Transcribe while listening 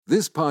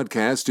This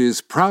podcast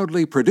is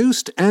proudly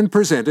produced and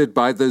presented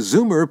by the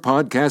Zoomer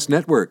Podcast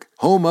Network,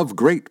 home of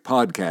great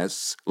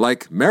podcasts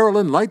like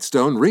Marilyn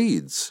Lightstone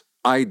Reads,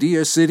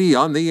 Idea City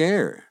on the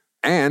Air,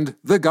 and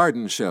The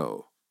Garden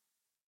Show.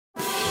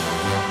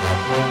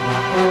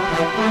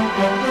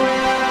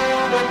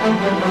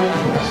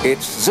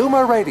 It's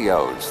Zoomer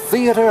Radio's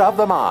Theater of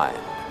the Mind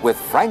with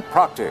Frank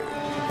Proctor.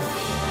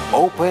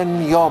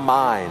 Open your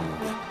mind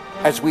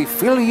as we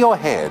fill your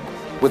head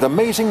with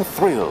amazing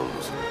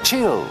thrills,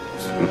 chills,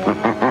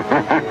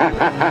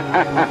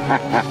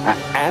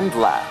 and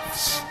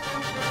laughs.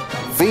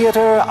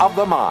 Theater of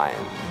the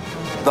Mind.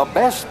 The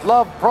best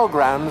love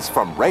programs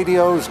from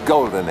radio's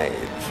golden age.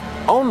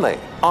 Only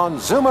on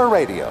Zoomer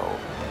Radio.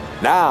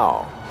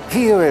 Now,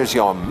 here is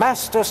your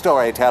master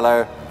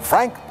storyteller,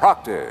 Frank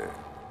Proctor.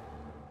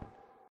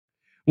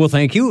 Well,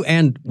 thank you,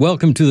 and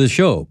welcome to the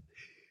show.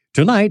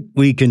 Tonight,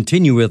 we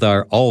continue with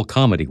our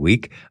All-Comedy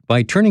Week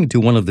by turning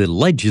to one of the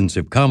legends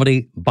of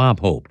comedy,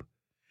 Bob Hope.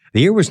 The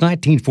year was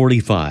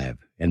 1945,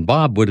 and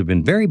Bob would have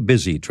been very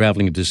busy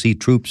traveling to see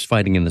troops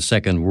fighting in the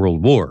Second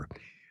World War.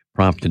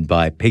 Prompted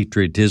by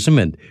patriotism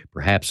and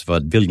perhaps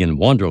vaudevillian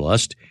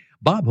wanderlust,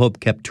 Bob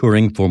Hope kept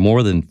touring for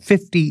more than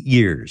 50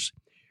 years.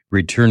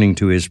 Returning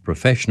to his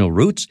professional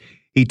roots,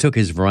 he took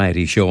his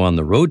variety show on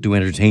the road to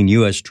entertain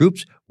U.S.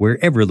 troops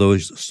wherever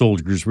those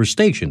soldiers were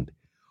stationed.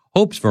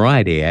 Hope's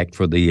variety act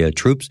for the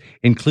troops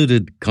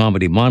included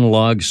comedy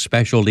monologues,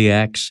 specialty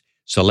acts,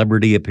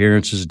 celebrity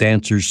appearances,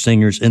 dancers,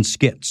 singers, and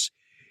skits.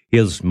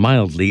 His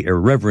mildly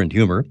irreverent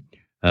humor,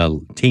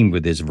 teamed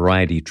with his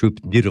variety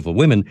troupe's beautiful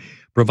women,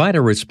 provide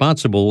a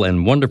responsible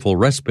and wonderful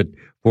respite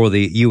for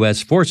the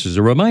U.S. forces,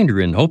 a reminder,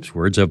 in Hope's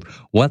words, of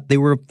what they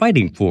were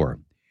fighting for.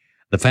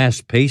 The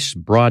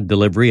fast-paced, broad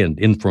delivery and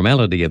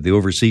informality of the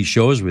overseas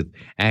shows, with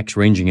acts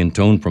ranging in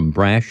tone from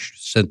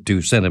brash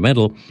to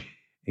sentimental,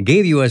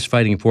 gave U.S.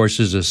 fighting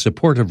forces a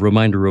supportive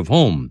reminder of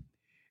home,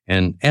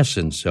 an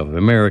essence of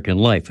American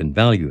life and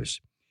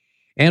values.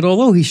 And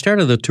although he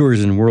started the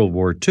tours in World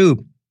War II,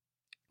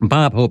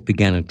 Bob Hope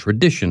began a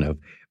tradition of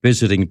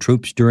visiting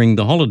troops during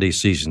the holiday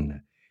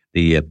season.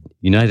 The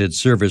United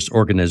Service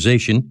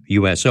Organization,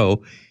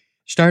 USO,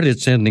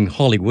 started sending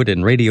Hollywood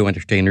and radio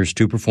entertainers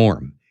to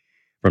perform.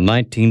 From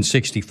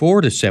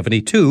 1964 to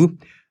 72,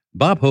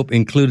 Bob Hope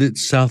included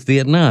South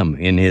Vietnam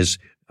in his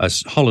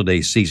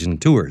holiday season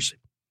tours.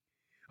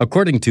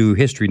 According to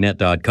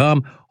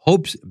HistoryNet.com,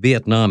 Hope's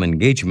Vietnam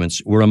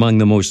engagements were among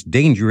the most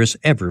dangerous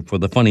ever for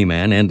the funny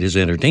man and his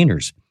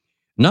entertainers.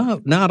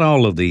 Not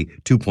all of the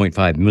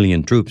 2.5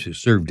 million troops who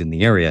served in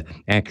the area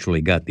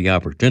actually got the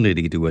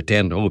opportunity to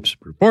attend Hope's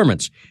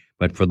performance,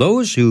 but for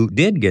those who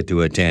did get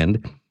to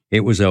attend,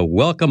 it was a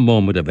welcome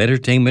moment of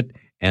entertainment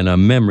and a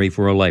memory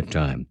for a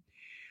lifetime.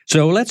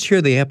 So let's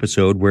hear the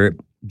episode where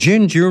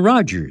Ginger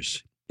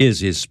Rogers is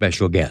his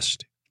special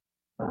guest.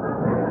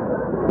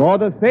 For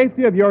the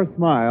safety of your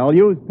smile,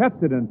 use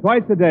Pepsodent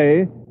twice a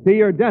day. See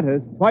your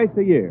dentist twice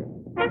a year.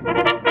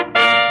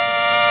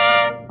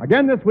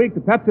 Again this week,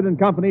 the Pepsodent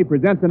Company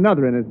presents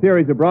another in a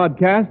series of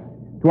broadcasts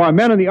to our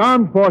men in the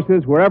armed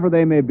forces wherever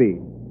they may be.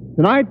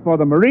 Tonight, for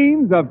the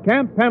Marines of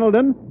Camp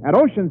Pendleton at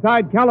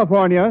Oceanside,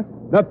 California,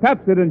 the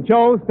Pepsodent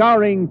Show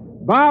starring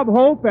Bob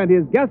Hope and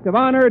his guest of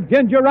honor,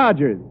 Ginger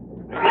Rogers.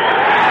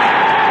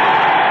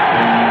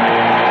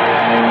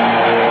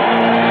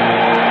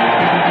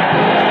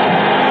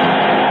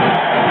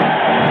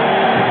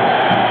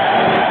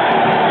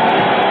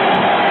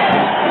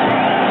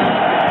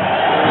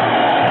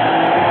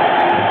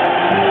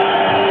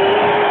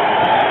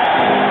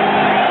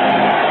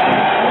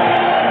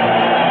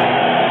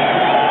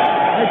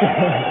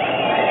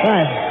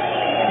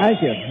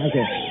 Thank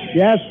you.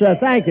 Yes,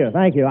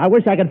 thank you. I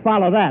wish I could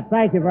follow that.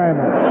 Thank you very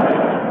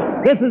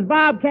much. This is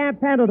Bob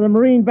Camp Pendleton,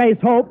 Marine Base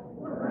Hope,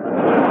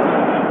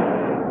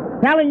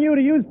 telling you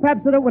to use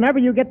Pepsodent whenever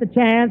you get the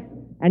chance,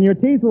 and your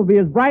teeth will be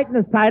as bright and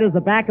as tight as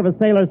the back of a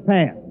sailor's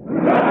pants.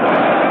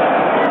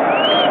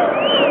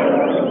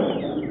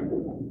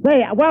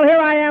 Say, well, here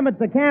I am at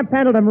the Camp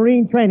Pendleton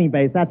Marine Training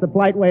Base. That's a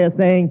polite way of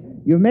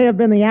saying you may have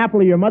been the apple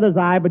of your mother's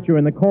eye, but you're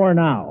in the Corps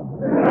now.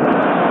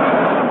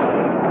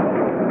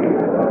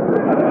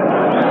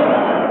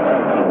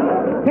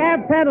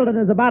 Camp Pendleton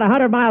is about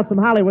 100 miles from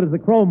Hollywood as the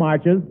crow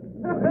marches.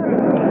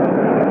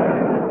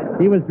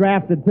 He was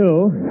drafted,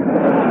 too.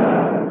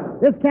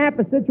 This camp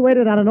is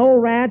situated on an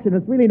old ranch, and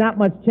it's really not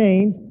much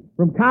change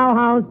from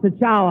cowhounds to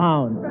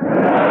chowhounds.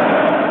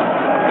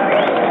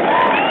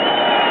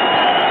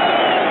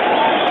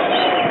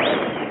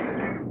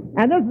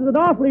 And this is an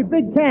awfully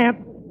big camp,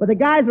 but the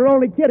guys are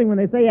only kidding when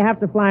they say you have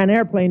to fly an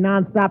airplane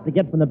nonstop to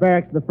get from the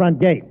barracks to the front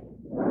gate.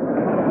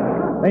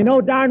 They know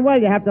darn well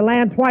you have to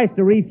land twice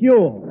to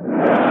refuel.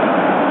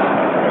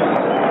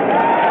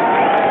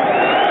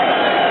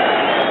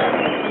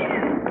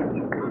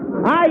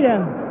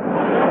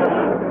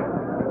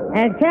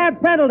 And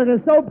Camp Pendleton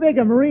is so big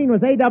a Marine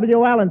was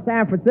AWL in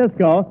San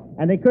Francisco,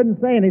 and they couldn't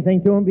say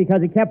anything to him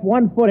because he kept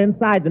 1 foot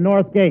inside the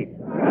North Gate.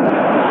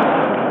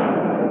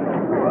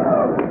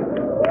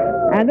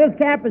 And this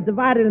camp is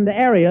divided into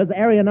areas.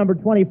 Area number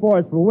 24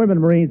 is for women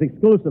Marines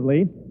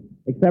exclusively.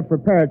 except for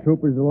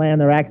paratroopers who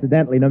land there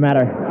accidentally, no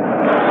matter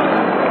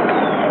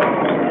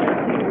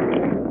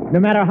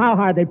how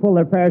hard they pull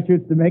their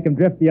parachutes to make them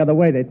drift the other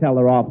way, they tell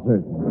their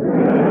officers.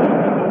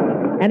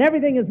 And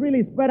everything is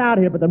really spread out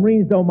here, but the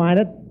Marines don't mind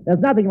it. There's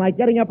nothing like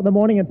getting up in the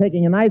morning and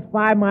taking a nice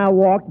 5-mile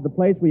walk to the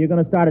place where you're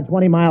going to start a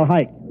 20-mile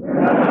hike.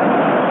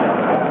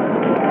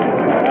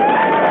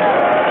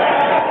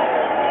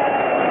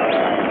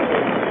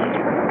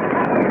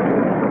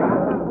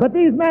 But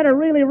these men are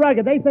really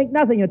rugged. They think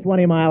nothing of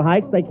 20-mile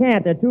hikes. They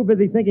can't. They're too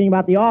busy thinking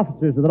about the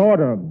officers that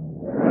order them.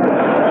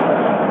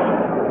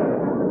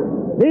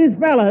 These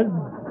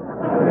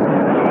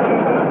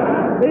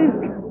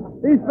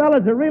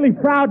fellas are really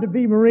proud to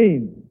be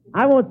Marines.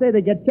 I won't say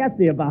they get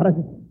chesty about it,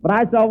 but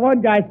I saw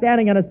one guy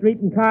standing on a street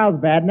in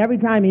Carlsbad, and every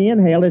time he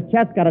inhaled, his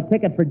chest got a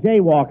ticket for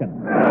jaywalking.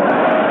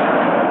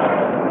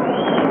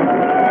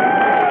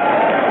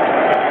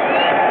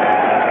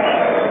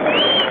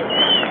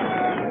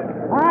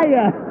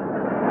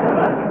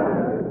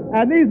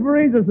 And these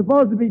Marines are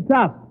supposed to be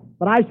tough,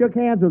 but I shook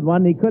hands with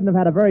one, and he couldn't have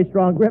had a very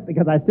strong grip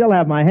because I still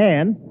have my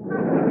hand.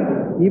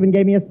 He even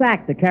gave me a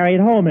sack to carry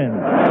it home in.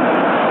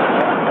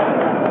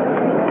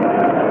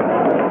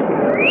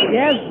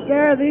 Yes,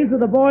 sir, these are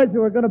the boys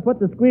who are going to put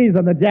the squeeze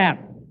on the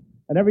Japs.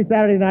 And every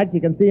Saturday night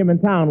you can see them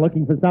in town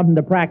looking for something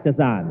to practice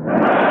on.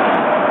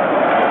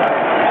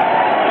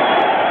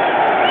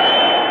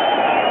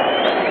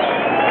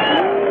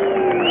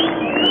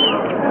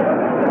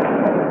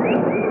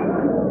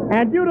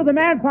 And due to the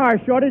manpower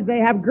shortage, they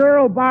have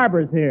girl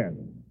barbers here.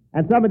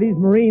 And some of these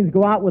Marines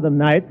go out with them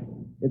nights.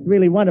 It's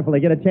really wonderful. They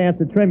get a chance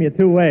to trim you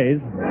 2 ways.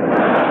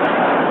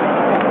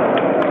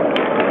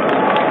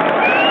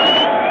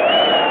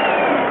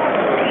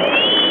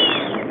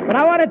 But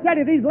I want to tell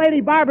you, these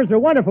lady barbers are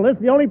wonderful. This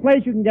is the only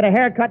place you can get a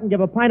haircut and give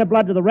a pint of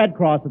blood to the Red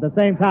Cross at the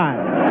same time.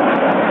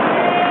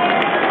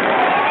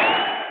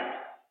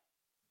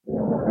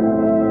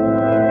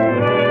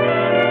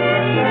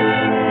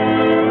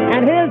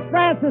 And here's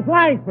Francis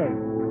Langford.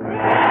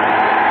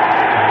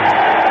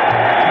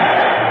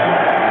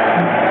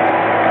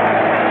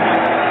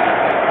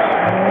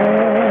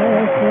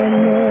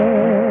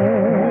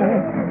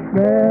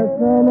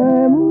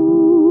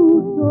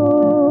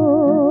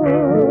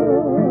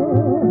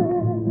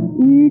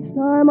 Each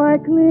time I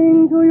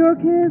cling to your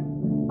kiss,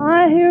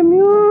 I hear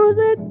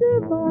music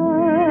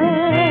divine.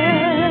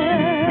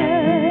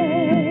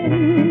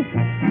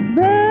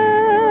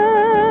 Bésame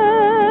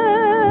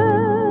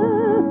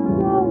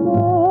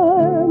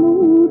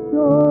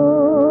mucho.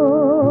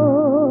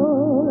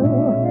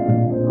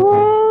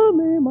 Hold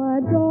me, my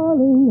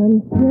darling,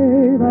 and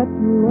say that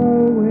you'll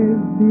always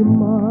be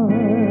mine.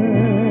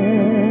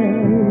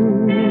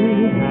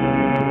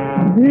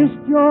 This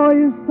joy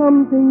is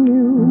something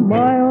new,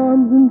 my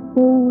arms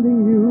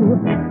enfolding you.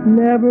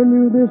 Never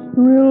knew this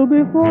thrill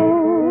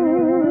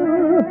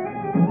before.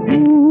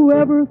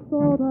 Whoever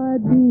thought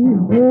I'd be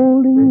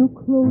holding you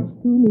close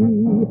to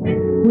me,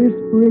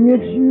 whispering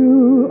it's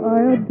you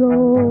I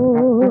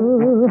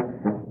adore.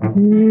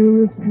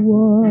 Dearest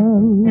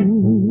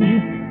one,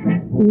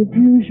 if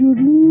you should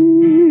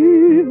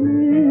leave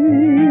me,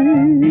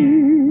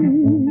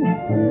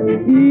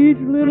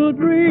 each little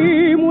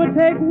dream would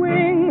take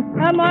wing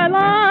and my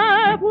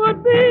life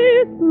would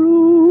be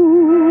through.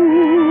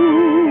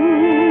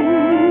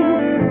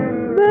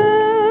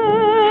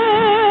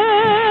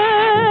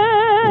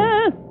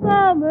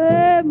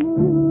 Bésame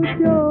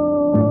mucho.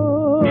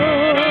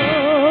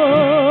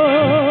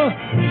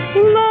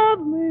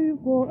 Love me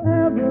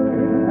forever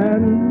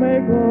and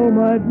make all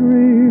my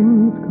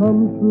dreams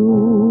come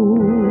true.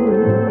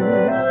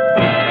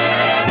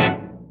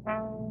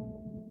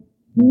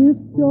 This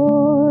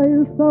joy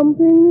is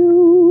something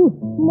new,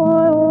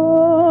 my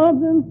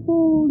arms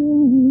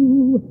enfolding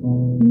you.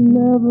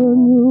 Never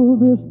knew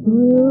this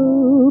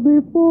thrill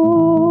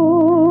before.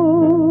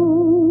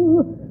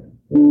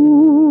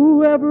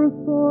 Whoever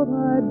thought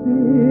I'd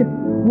be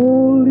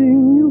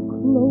holding you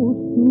close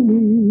to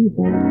me,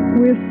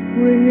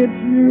 whispering it's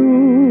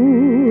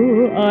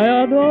you I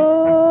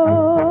adore.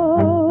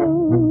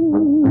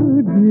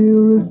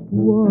 Dearest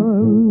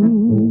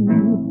one,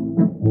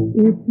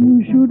 if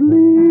you should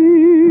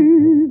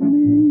leave me,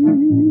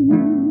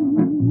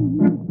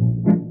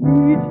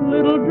 each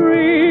little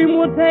dream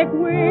would take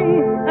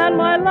wing and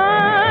my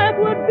life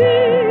would be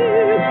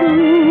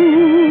through.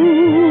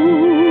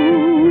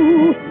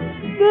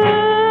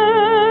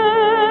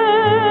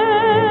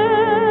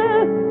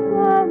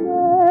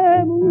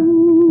 Bésame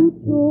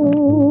mucho.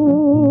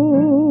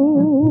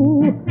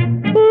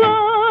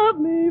 Love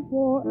me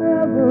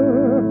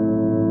forever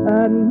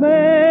and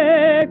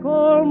make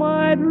all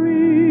my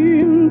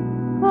dreams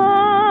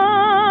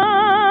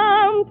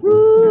come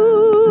true.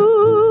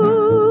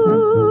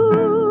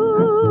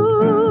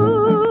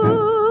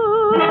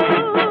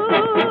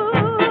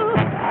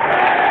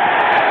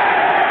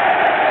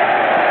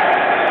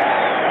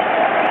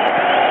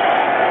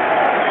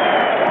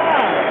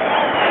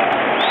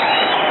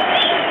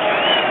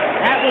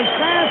 That was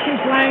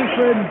Francis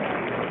Langford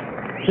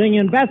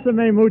singing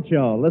Bésame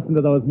Mucho. Listen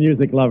to those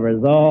music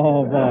lovers.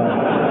 Oh, boy.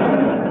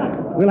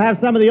 We'll have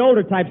some of the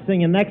older types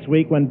singing next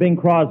week when Bing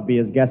Crosby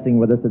is guesting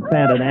with us at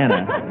Santa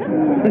Ana.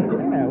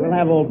 Yeah, we'll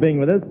have old Bing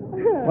with us.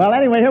 Well,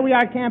 anyway, here we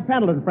are at Camp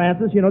Pendleton,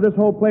 Francis. You know, this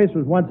whole place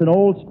was once an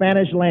old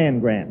Spanish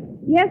land grant.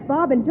 Yes,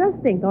 Bob, and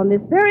just think, on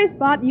this very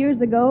spot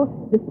years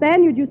ago, the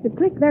Spaniards used to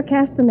click their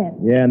castanets.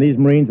 Yeah, and these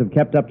Marines have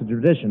kept up to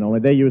tradition, only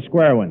they use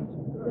square ones.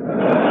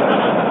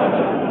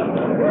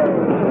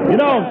 You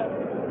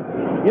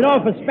know,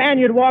 if a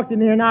Spaniard walked in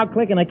here now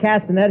clicking a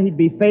castanet, he'd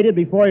be fated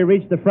before he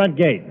reached the front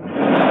gate.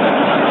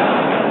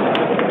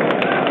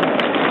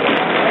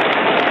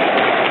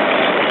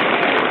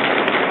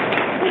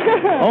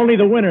 Only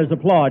the winners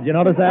applaud. You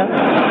notice that?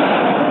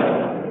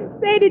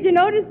 Say, did you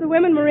notice the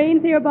women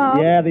Marines here, Bob?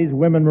 Yeah, these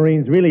women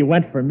Marines really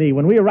went for me.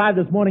 When we arrived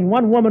this morning,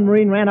 one woman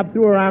Marine ran up,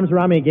 threw her arms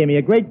around me, and gave me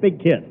a great big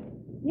kiss.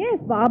 Yes,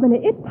 Bob, and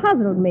it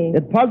puzzled me.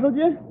 It puzzled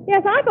you?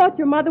 Yes, I thought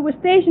your mother was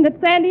stationed at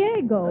San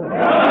Diego.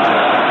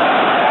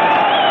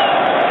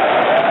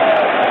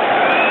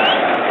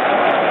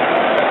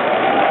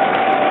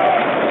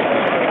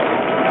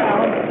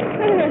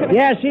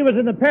 Yeah, she was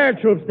in the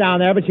paratroops down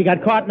there, but she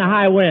got caught in a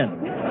high wind.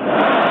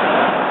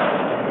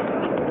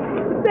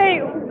 Say,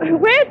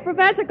 where's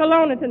Professor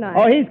Colonna tonight?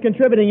 Oh, he's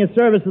contributing his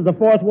service to the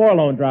 4th War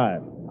Loan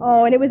Drive.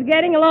 Oh, and it was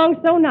getting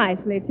along so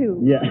nicely,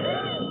 too. Yeah.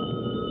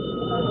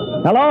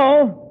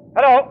 Hello?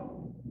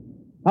 Hello?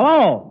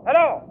 Hello?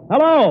 Hello?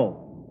 Hello?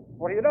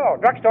 What do you know?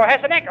 Drugstore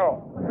has an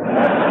echo.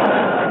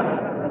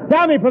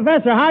 Tell me,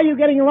 Professor, how are you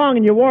getting along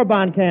in your war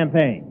bond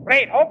campaign?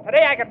 Great, Hope.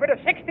 Today I got rid of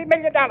 $60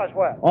 million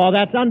worth. Oh,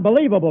 that's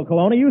unbelievable,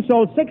 Colonna. You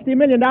sold $60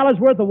 million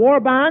worth of war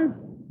bonds?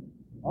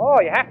 Oh,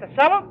 you have to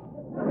sell them?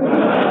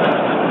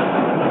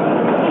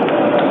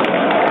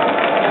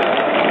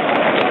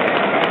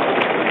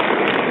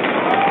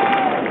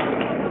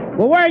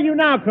 Well, where are you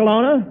now,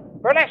 Colonna?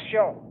 Burlesque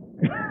show.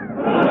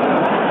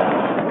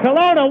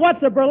 Colonna,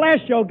 what's a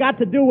burlesque show got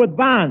to do with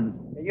bonds?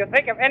 Do you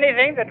think of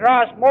anything that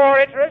draws more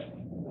interest?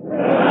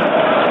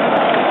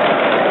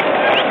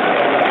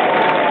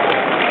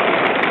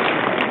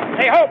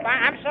 Say, Hope,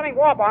 I'm selling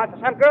war bonds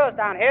to some girls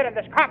down here, and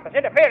this cop is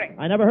interfering.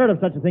 I never heard of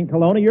such a thing,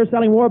 Colonna. You're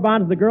selling war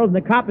bonds to the girls, and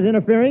the cop is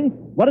interfering?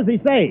 What does he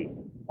say?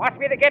 Wants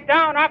me to get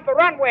down off the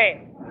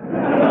runway.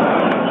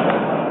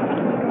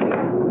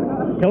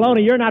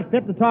 Colonna, you're not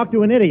fit to talk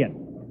to an idiot.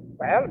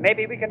 Well,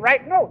 maybe we can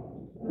write notes.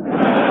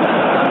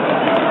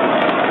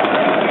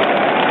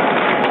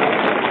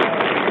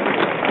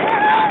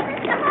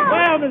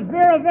 Well, Miss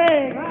Vera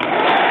Vane.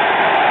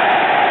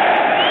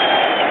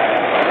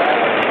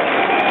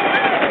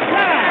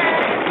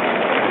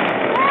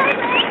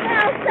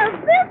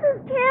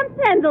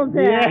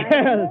 Pendleton.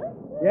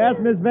 Yes,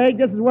 Miss Vague,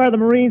 this is where the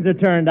Marines are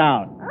turned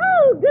out.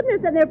 Oh,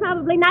 goodness, and they're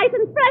probably nice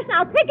and fresh.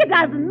 I'll take a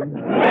dozen.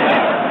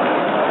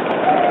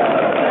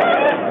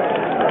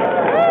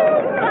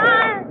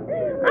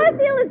 I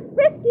feel as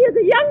frisky as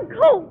a young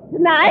colt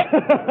tonight.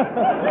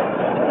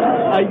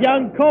 A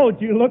young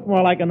colt? You look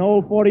more like an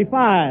old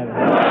 45.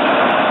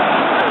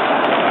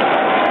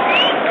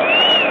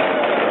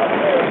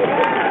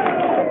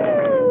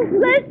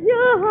 Bless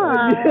your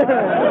heart.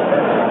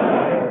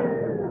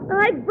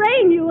 I'd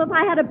brain you if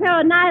I had a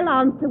pair of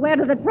nylons to wear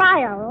to the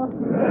trial.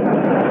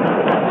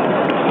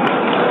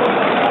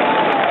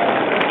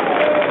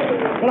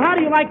 Well, how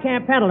do you like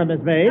Camp Pendleton,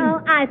 Miss Vane?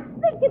 Oh, I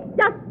think it's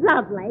just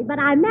lovely, but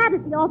I'm mad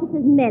at the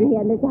officers and men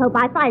here, Mr. Hope.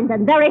 I find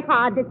them very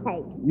hard to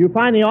take. You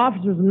find the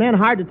officers and men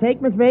hard to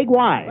take, Miss Vague?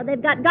 Why? Well,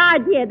 they've got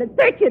guards here that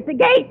search you at the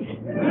gate.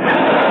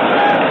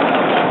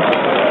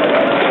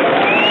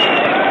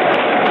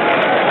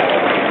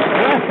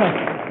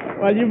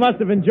 Well, you must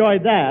have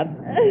enjoyed that.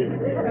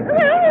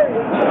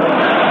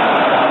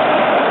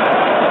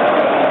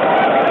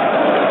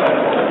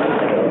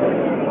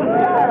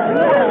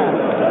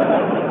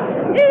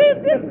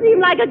 It just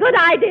seemed like a good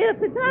idea at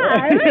the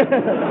time.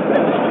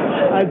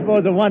 I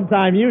suppose at one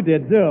time you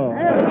did, too.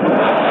 Why,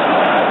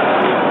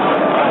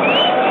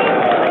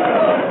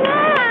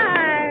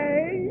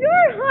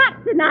 you're hot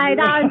tonight,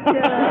 aren't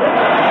you?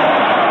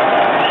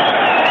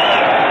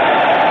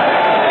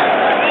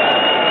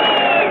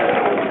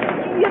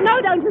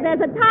 Don't you? There's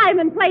a time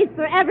and place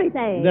for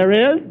everything. There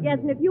is? Yes,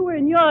 and if you were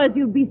in yours,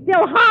 you'd be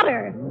still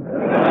hotter. There's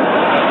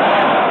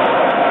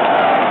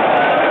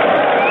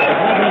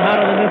nothing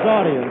hotter than this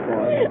audience,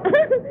 boy.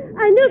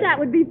 I knew that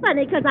would be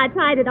funny because I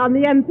tried it on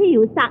the MP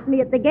who stopped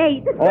me at the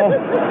gate.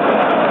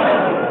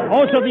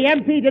 Oh, so the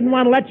MP didn't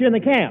want to let you in the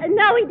camp?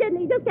 No, he didn't.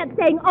 He just kept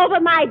saying, over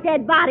my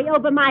dead body,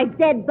 over my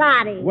dead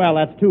body. Well,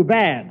 that's too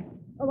bad.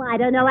 Oh, I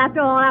don't know. After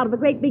all, out of a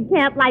great big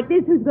camp like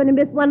this, who's going to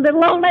miss one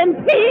little old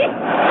MP?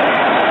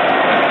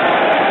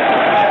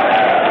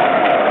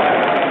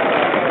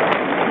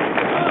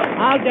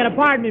 I'll get a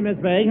pardon me, Miss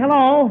Vague.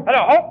 Hello?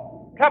 Hello,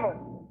 Hope.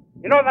 Trouble.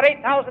 You know that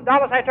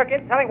 $8,000 I took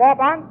in selling war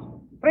bonds?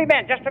 3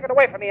 men just took it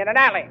away from me in an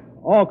alley.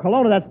 Oh,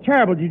 Colonna, that's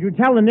terrible. Did you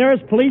tell the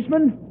nearest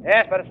policeman?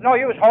 Yes, but it's no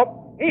use,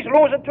 Hope. He's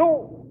losing,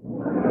 too.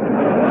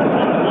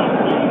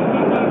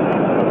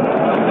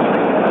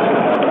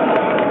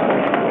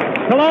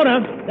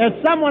 Colonna,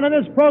 there's someone in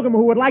this program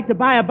who would like to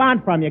buy a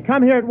bond from you.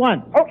 Come here at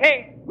once.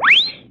 Okay.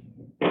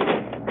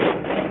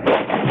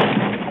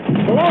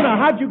 Colonna,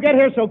 how'd you get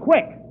here so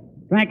quick?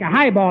 Drank a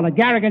highball at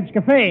Garrigan's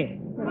Cafe.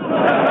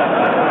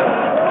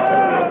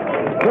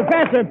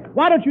 Professor,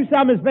 why don't you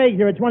sell Miss Vague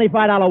here a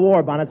 $25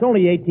 war bond? It's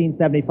only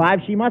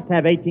 $18.75. She must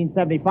have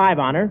 $18.75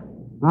 on her.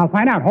 I'll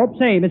find out. Hope,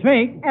 say, Miss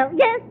Vague. Oh,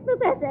 yes,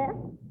 Professor.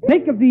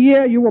 Think of the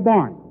year you were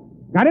born.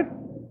 Got it?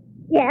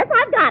 Yes,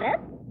 I've got it.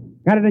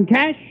 Got it in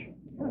cash?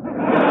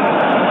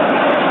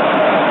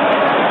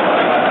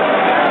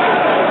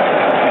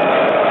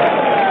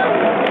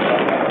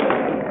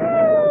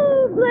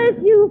 Oh, bless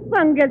you,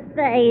 fungus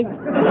face.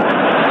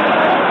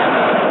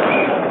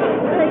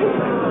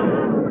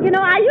 You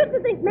know, I used to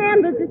think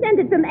man was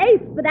descended from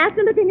apes, but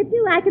after looking at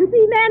you, I can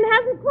see man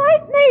hasn't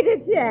quite made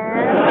it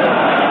yet.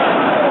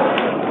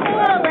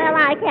 Oh, well,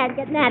 I can't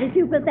get mad at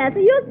you, Professor.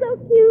 You're so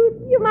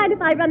cute. You mind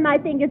if I run my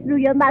fingers through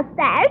your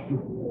mustache?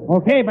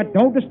 Okay, but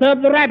don't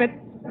disturb the rabbit.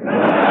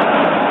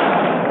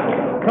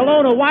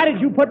 Colonna, why did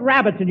you put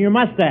rabbits in your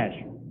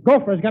mustache?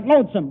 Gophers got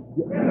lonesome.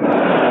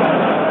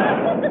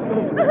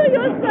 Oh,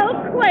 you're so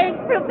quaint,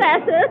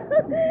 Professor.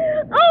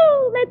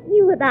 Oh, let's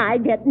you and I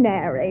get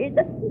married.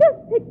 Just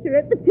picture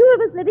it, the two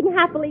of us living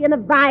happily in a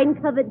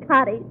vine-covered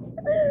cottage.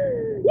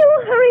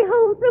 You hurry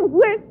home from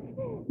work.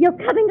 You're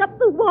coming up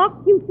the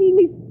walk. You see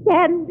me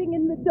standing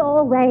in the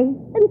doorway.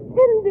 And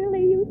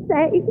tenderly you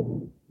say,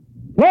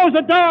 Close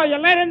the door. You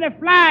let in the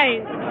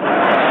flies.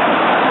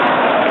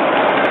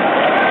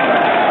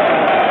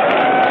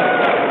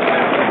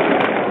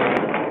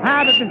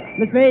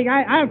 Miss Vague,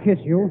 I'll kiss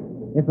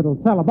you if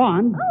it'll sell a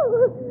bond.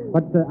 Oh.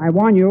 But I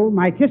warn you,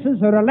 my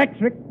kisses are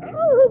electric.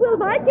 Oh, well,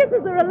 my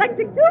kisses are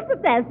electric too,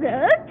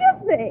 Professor.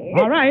 Kiss me.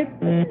 All right.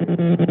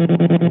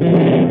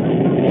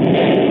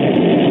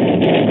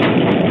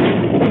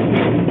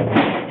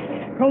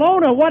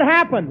 Colonna, what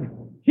happened?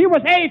 She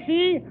was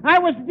AC, I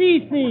was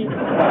DC.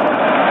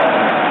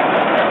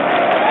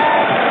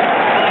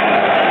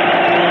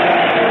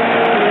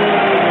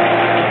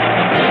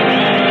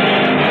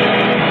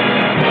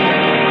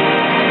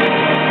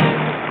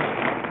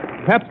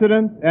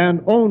 Pepsodent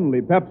and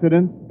only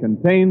Pepsodent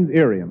contains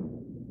Irium.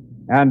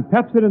 And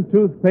Pepsodent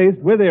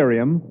toothpaste with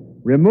Irium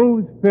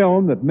removes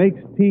film that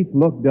makes teeth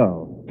look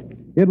dull.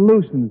 It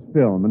loosens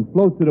film and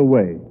floats it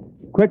away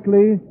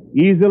quickly,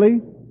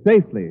 easily,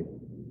 safely.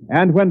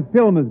 And when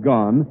film is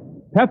gone,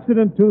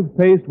 Pepsodent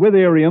toothpaste with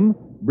Irium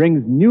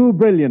brings new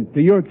brilliance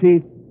to your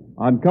teeth,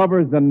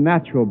 uncovers the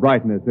natural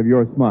brightness of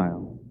your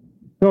smile.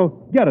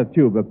 So get a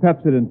tube of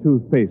Pepsodent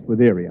toothpaste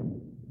with Irium.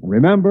 And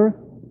remember,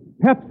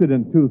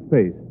 Pepsodent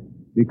toothpaste,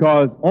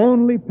 because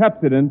only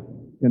Pepsodent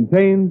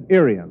contains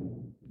Irium.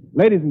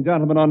 Ladies and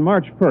gentlemen, on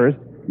March 1st,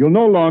 you'll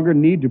no longer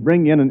need to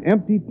bring in an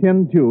empty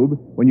tin tube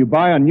when you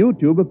buy a new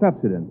tube of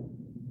Pepsodent.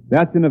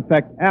 That's in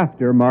effect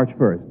after March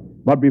 1st.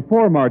 But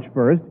before March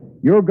 1st,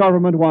 your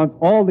government wants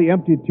all the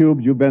empty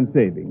tubes you've been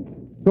saving.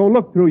 So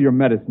look through your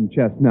medicine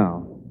chest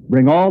now.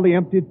 Bring all the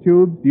empty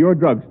tubes to your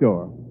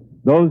drugstore.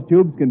 Those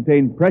tubes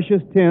contain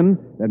precious tin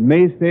that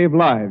may save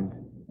lives,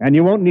 and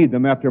you won't need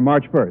them after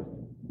March 1st.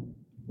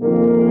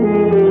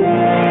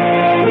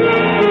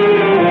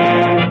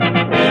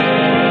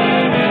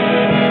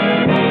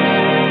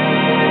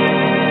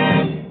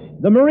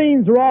 The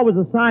Marines are always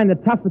assigned the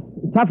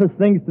toughest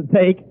things to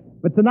take,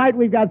 but tonight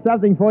we've got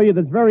something for you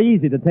that's very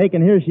easy to take,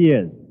 and here she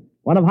is.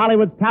 One of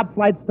Hollywood's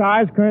top-flight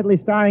stars, currently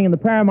starring in the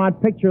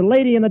Paramount picture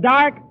Lady in the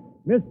Dark,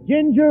 Miss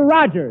Ginger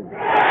Rogers.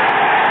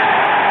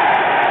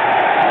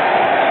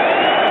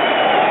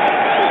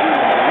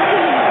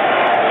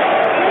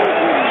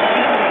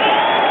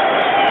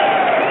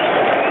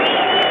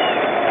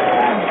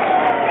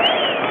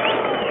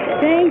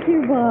 Thank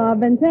you,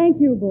 Bob, and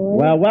thank you, boy.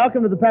 Well,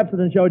 welcome to the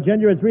Pepsodent Show,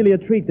 Ginger. It's really a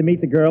treat to meet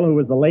the girl who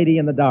was the Lady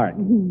in the Dark.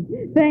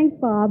 Thanks,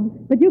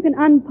 Bob, but you can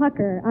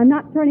unpucker. I'm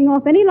not turning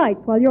off any lights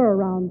while you're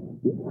around.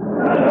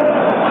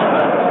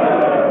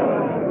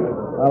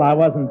 Well, I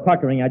wasn't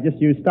puckering. I just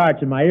used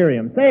starch in my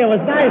Irium. Say, it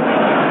was nice.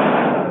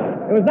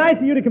 It was nice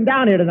of you to come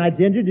down here tonight,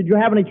 Ginger. Did you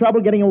have any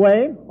trouble getting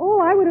away? Oh,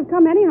 I would have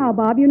come anyhow,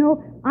 Bob. You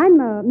know, I'm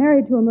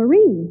married to a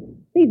Marine.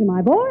 These are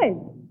my boys.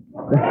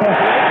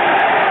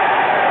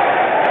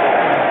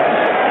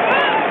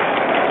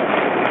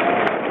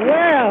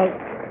 Well,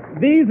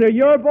 these are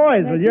your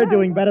boys. Well, you're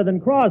doing better than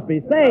Crosby.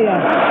 Say,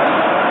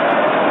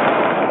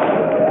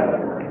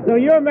 so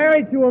you're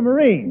married to a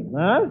Marine,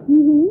 huh?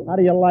 Mm-hmm. How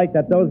do you like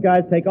that? Those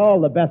guys take all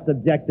the best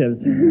objectives.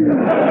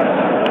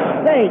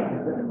 Say,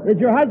 is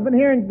your husband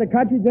here in the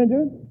country,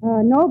 Ginger?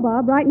 No,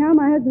 Bob. Right now,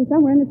 my husband's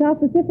somewhere in the South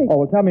Pacific. Oh,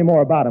 well, tell me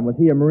more about him. Was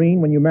he a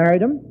Marine when you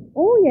married him?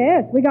 Oh,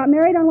 yes. We got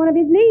married on one of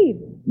his leaves.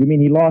 You mean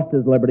he lost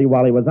his liberty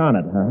while he was on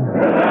it, huh?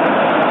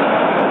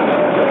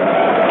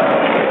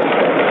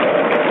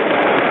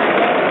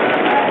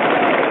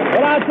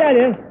 I'll tell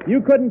you,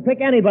 you couldn't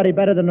pick anybody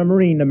better than a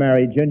Marine to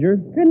marry, Ginger.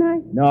 Couldn't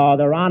I? No,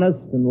 they're honest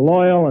and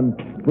loyal and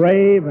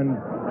brave and...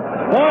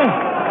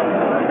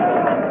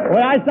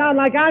 Well, I sound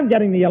like I'm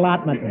getting the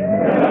allotment.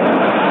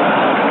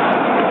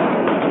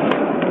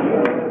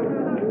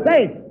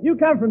 Say, you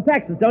come from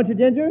Texas, don't you,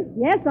 Ginger?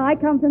 Yes, I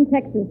come from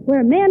Texas,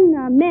 where men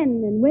are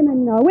men and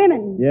women are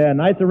women. Yeah,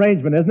 nice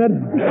arrangement, isn't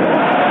it?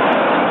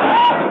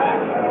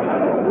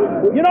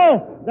 You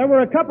know, there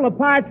were a couple of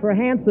parts for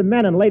Handsome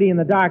Men and Lady in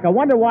the Dark. I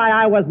wonder why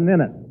I wasn't in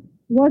it.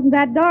 Wasn't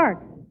that dark?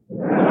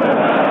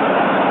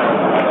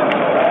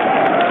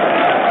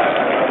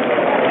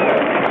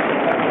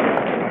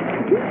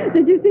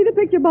 Did you see the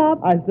picture,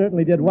 Bob? I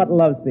certainly did. What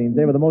love scenes.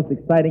 They were the most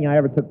exciting I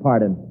ever took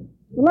part in.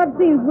 The love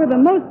scenes were the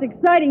most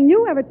exciting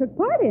you ever took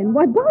part in.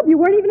 Why, Bob, you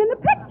weren't even in the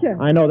picture.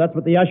 I know. That's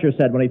what the usher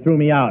said when he threw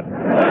me out.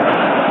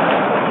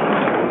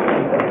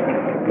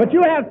 But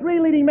you have 3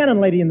 leading men in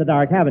Lady in the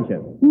Dark, haven't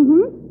you?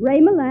 Mm-hmm. Ray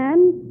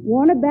Milan,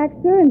 Warner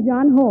Baxter, and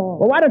John Hall.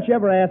 Well, why don't you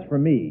ever ask for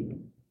me?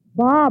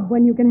 Bob,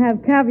 when you can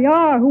have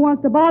caviar, who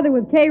wants to bother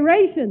with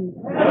K-rations?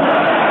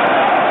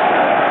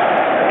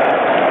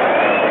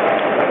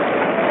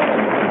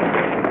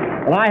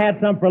 Well, I had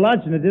some for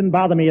lunch, and it didn't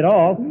bother me at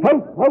all. Ho,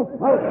 ho,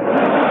 ho.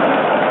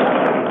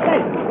 Hey,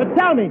 but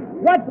tell me,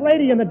 what's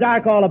Lady in the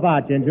Dark all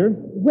about, Ginger?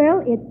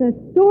 Well, it's a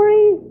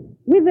story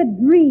with a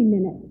dream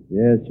in it.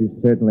 Yes, you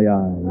certainly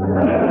are.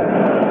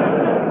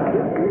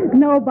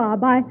 No,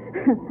 Bob, I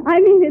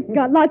mean it's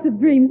got lots of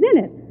dreams in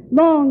it.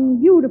 Long,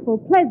 beautiful,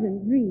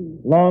 pleasant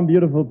dreams. Long,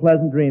 beautiful,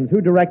 pleasant dreams.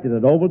 Who directed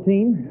it,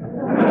 Ovaltine?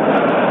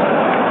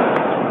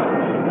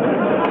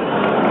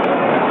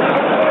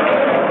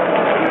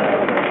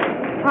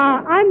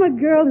 I'm a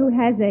girl who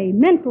has a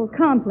mental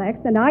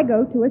complex, and I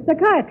go to a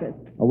psychiatrist.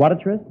 A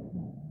what-a-trist?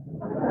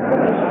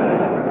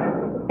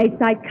 A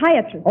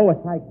psychiatrist. Oh, a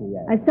psyche,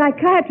 yes. A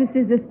psychiatrist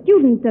is a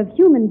student of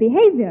human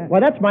behavior.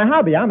 Well, that's my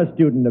hobby. I'm a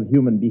student of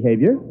human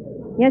behavior.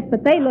 Yes,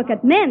 but they look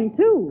at men,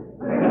 too.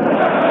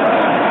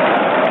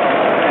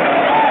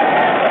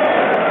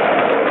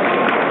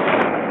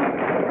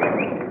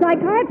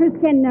 Psychiatrists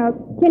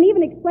can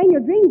even explain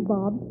your dreams,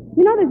 Bob.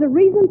 You know, there's a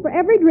reason for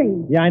every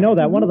dream. Yeah, I know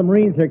that. One of the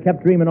Marines here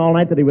kept dreaming all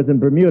night that he was in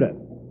Bermuda.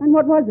 And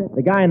what was it?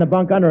 The guy in the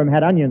bunk under him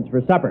had onions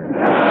for supper.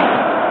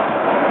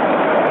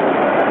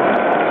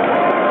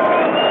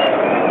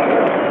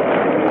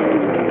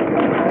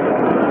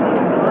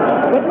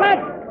 But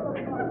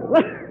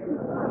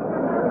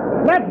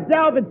let's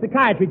delve in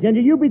psychiatry,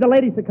 Ginger. You be the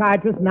lady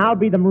psychiatrist, and I'll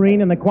be the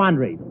Marine in the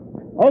quandary.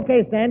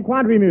 Okay, Stan,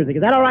 quandary music.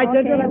 Is that all right,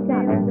 Okay, Ginger? let's go.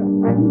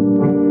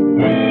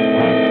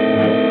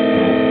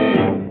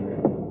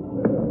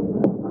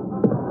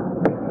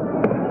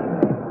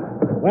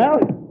 Well,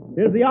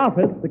 here's the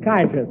office,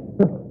 psychiatrist.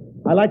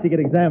 I like to get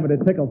examined.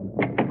 It tickles.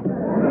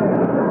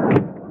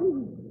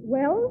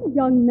 Well,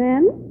 young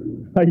man.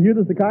 Are you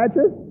the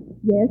psychiatrist?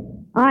 Yes.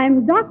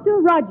 I'm Dr.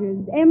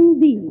 Rogers,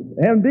 M.D.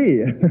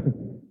 MD.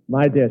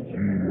 My dish.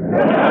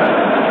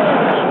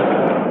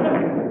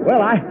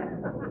 Well,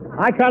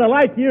 I kind of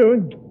like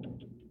you.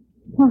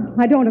 Well,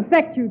 I don't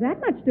affect you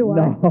that much, do I?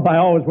 No, I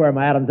always wear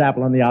my Adam's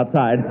apple on the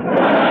outside.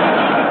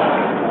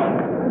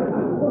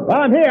 Well,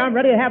 I'm here. I'm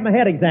ready to have my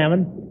head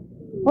examined.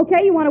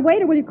 Okay, you want to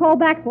wait, or will you call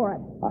back for it?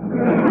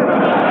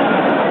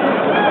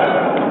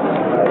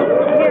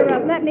 Here,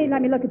 let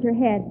me look at your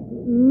head.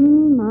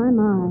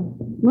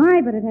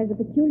 My, but it has a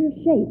peculiar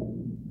shape.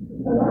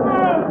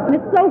 And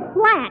it's so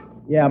flat.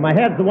 Yeah, my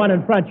head's the one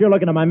in front. You're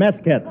looking at my mess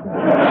kit. Well,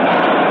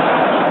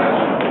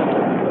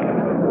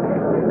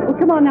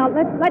 come on now,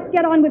 let's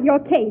get on with your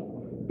case.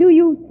 Do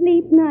you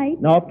sleep nights?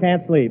 Nope,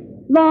 can't sleep.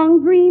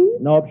 Long dreams?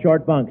 Nope,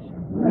 short bunks.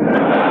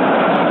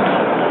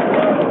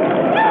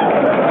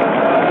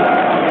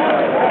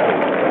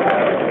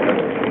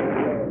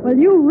 Well,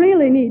 you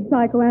really need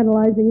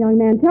psychoanalyzing, young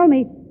man. Tell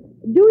me,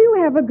 do you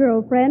have a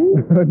girlfriend?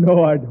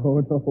 No, I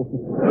don't know.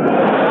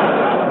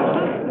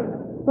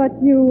 But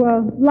you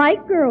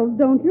like girls,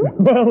 don't you?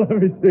 Well, let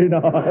me see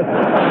now.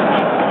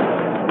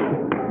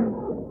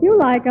 You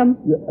like them.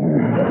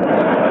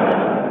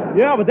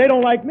 Yeah, but they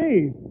don't like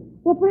me.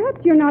 Well,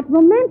 perhaps you're not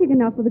romantic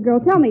enough with a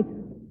girl. Tell me,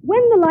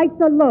 when the lights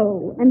are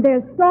low and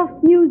there's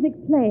soft music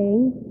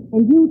playing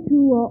and you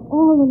two are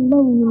all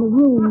alone in the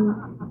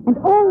room and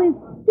all is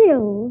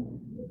still,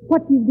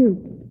 what do you do?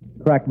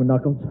 Crack my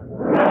knuckles.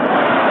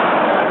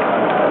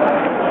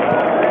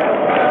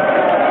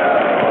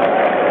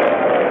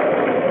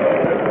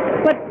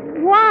 But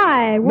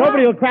why?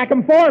 Nobody will crack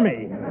them for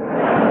me.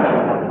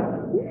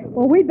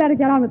 Well, we'd better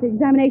get on with the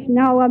examination.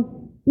 Now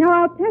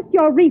I'll test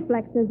your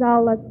reflexes.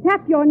 I'll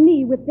tap your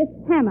knee with this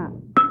hammer.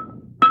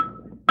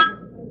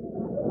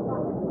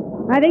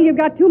 I think you've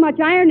got too much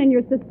iron in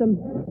your system.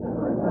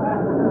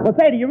 Well,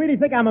 say, do you really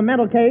think I'm a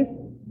mental case?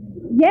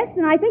 Yes,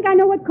 and I think I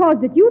know what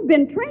caused it. You've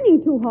been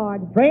training too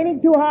hard. Training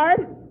too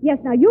hard? Yes,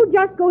 now you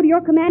just go to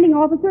your commanding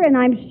officer, and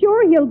I'm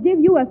sure he'll give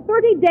you a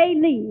 30-day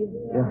leave.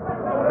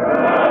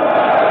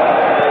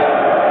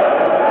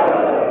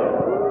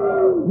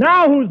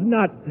 Now who's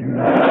nuts? And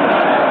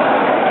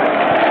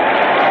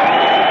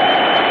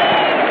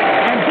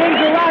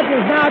Ginger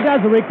Rogers now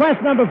does a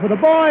request number for the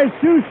boys,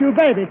 Shoo Shoo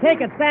Baby. Take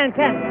it, Stan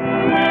Kent.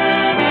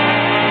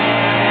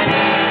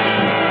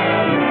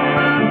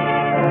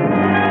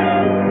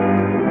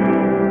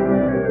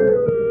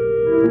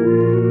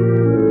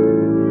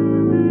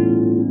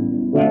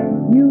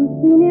 You've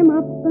seen him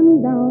up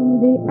and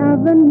down the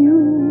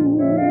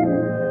avenue,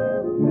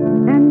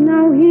 and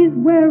now he's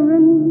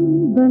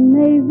wearing the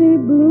navy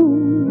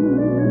blue.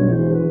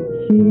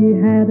 She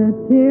had a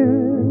tear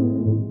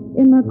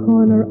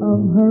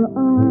of her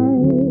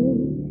eyes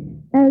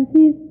as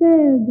he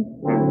said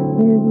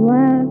his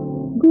last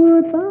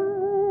goodbye.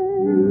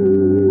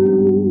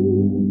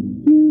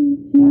 Shoo,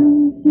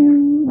 shoo,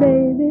 shoo,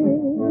 baby.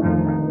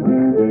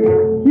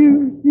 Shoo,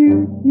 shoo,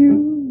 shoo,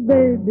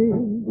 baby.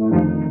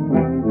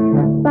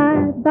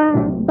 Bye,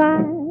 bye,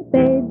 bye,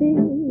 baby.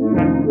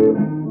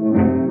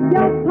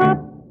 Your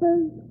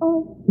papa's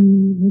off to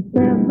the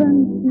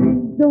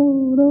 70s.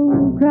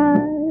 Don't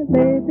cry,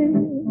 baby.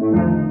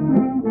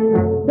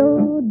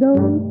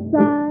 Don't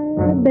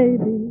sigh,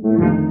 baby.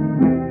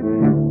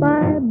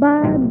 Bye,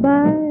 bye,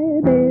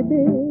 bye,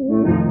 baby.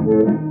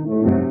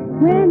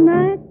 When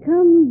I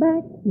come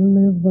back, we'll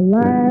live a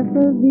life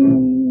of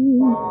ease.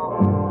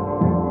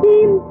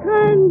 Seems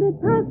kind of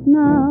tough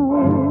now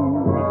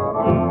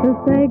to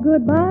say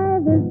goodbye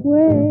this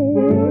way,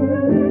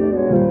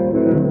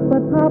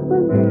 but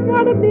Papa's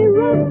gotta be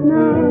rough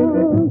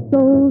now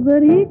so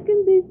that he can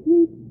be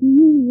sweet to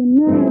you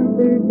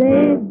another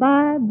day.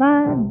 Bye,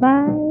 bye,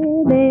 bye,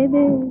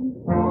 baby.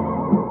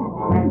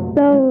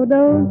 So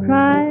don't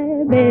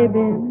cry,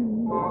 baby.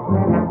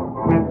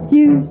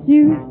 Shoo,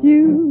 shoo,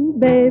 shoo,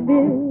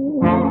 baby.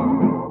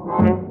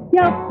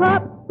 Your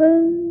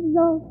Papa's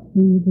off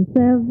to the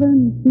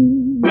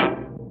 70s.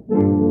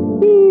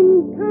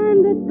 Seems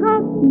kind of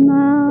tough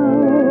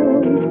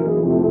now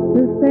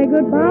to say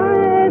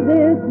goodbye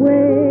this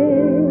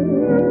way,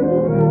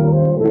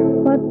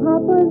 but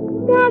Papa's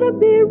gotta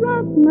be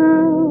rough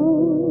now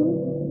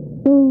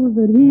so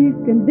that he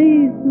can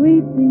be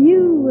sweet to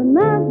you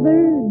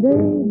another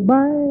day.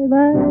 Bye,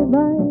 bye,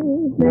 bye,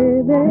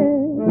 baby.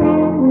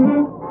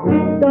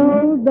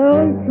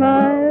 Don't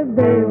cry,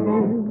 baby.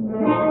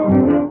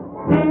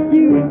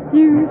 Shoo,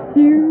 shoo,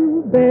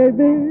 shoo,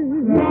 baby.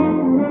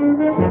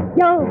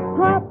 Your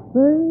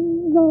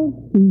Papa's off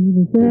to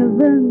the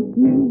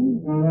 70s.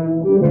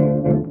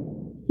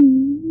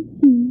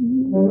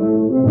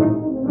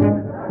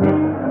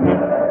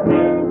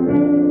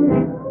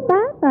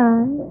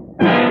 Bye-bye.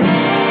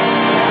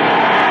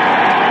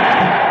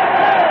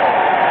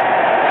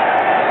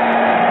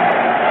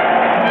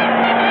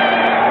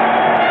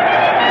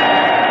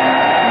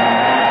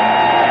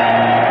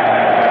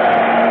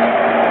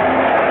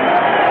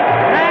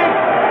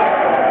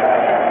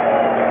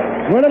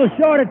 We're a little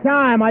short of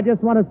time. I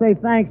just want to say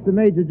thanks to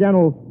Major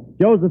General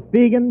Joseph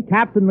Fegan,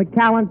 Captain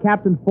McCallan,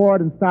 Captain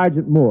Ford, and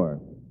Sergeant Moore.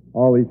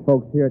 All these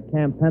folks here at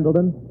Camp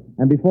Pendleton.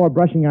 And before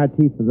brushing our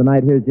teeth for the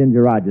night, here's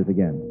Ginger Rogers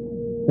again.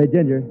 Say,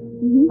 Ginger,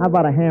 how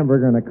about a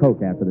hamburger and a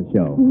Coke after the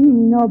show?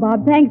 No,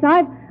 Bob, thanks.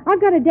 I've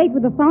got a date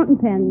with a fountain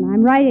pen.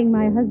 I'm writing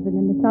my husband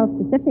in the South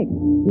Pacific.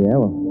 Yeah,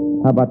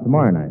 well, how about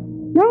tomorrow night?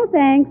 No,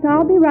 thanks.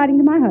 I'll be writing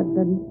to my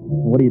husband.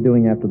 What are you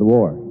doing after the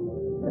war?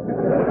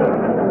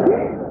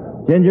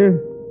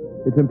 Ginger,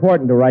 it's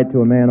important to write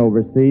to a man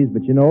overseas,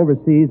 but you know,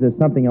 overseas there's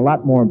something a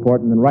lot more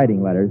important than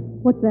writing letters.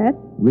 What's that?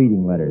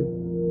 Reading letters.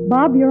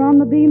 Bob, you're on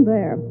the beam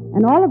there.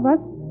 And all of us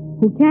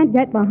who can't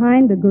get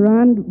behind a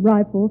Garand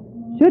rifle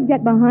should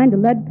get behind a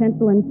lead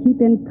pencil and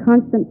keep in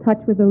constant touch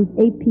with those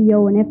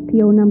APO and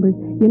FPO numbers.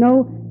 You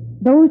know,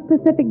 those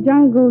Pacific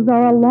jungles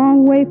are a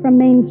long way from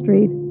Main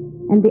Street,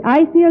 and the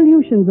icy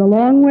Aleutians a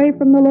long way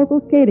from the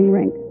local skating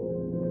rink.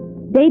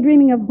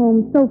 Daydreaming of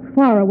home so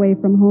far away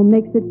from home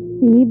makes it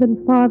seem even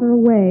farther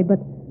away, but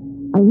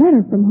a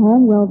letter from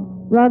home, well,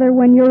 brother,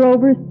 when you're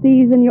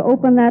overseas and you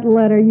open that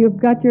letter, you've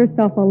got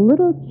yourself a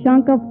little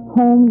chunk of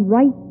home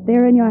right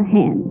there in your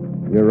hand.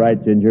 You're right,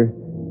 Ginger.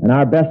 And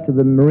our best to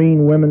the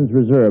Marine Women's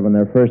Reserve on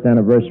their first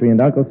anniversary,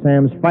 and Uncle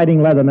Sam's Fighting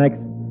Leathernecks,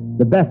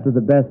 the best of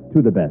the best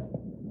to the best.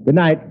 Good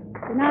night.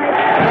 Good night.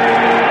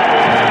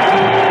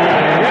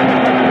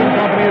 The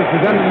Company has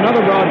presented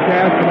another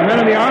broadcast for the men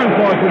of the armed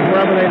forces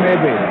wherever they may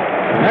be.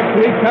 Next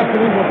week,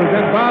 Pepsodent will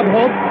present Bob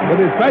Hope with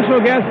his special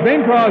guest,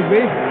 Bing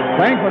Crosby,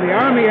 playing for the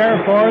Army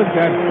Air Force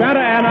at Santa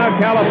Ana,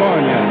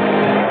 California.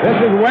 This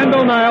is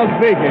Wendell Niles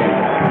speaking.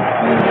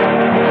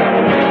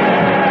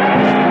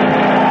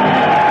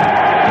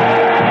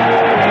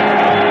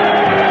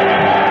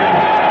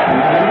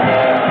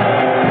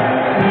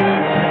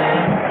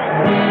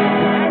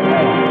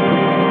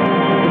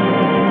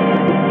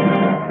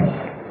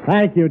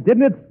 Thank you.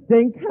 Didn't it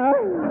stink, huh?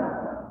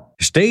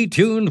 Stay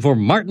tuned for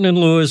Martin and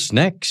Lewis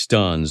next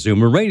on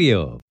Zoomer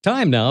Radio.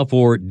 Time now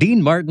for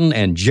Dean Martin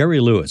and Jerry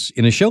Lewis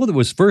in a show that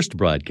was first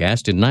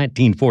broadcast in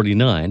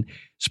 1949.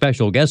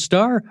 Special guest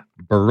star,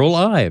 Burl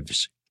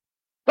Ives.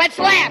 Let's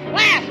laugh!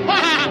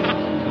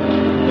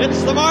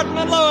 It's the Martin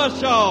and Lewis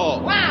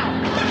Show. Wow!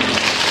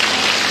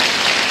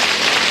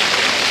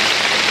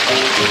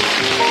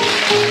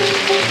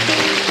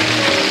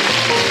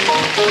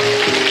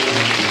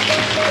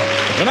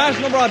 The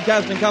National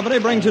Broadcasting Company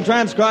brings you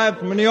transcribed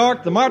from New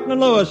York, the Martin and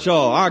Lewis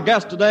Show. Our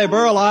guest today,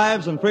 Burl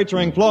Ives, and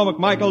featuring Flo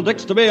McMichael, Dick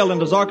Stabile and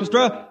his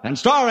orchestra, and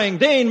starring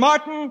Dean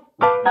Martin.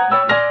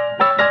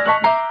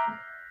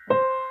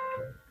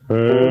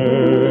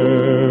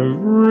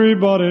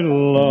 Everybody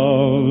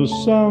loves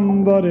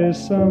somebody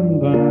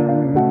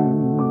sometime.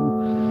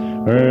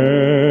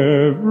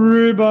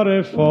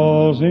 Everybody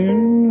falls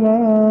in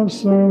love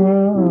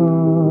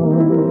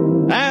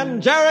somehow.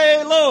 And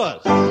Jerry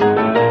Lewis.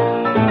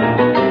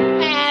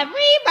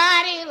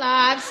 Everybody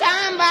loves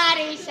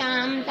somebody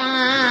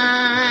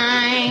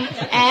sometime.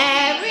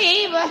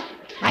 Everybody.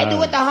 I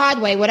do it the hard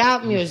way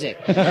without music.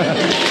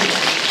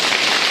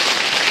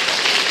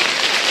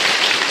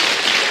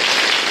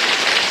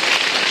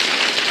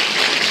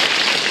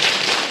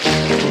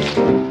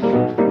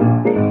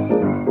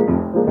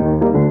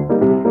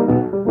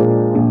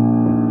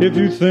 If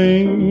you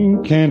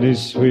think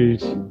candy's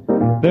sweet,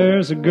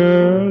 there's a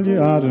girl you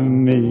ought to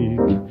meet.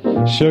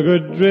 Sugar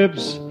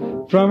drips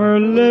from her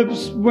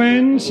lips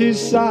when she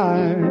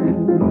sighs,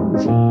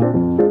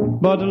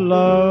 but the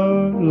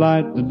love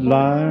light that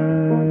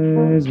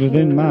lies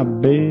within my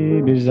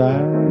baby's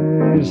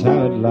eyes,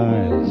 how it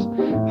lies,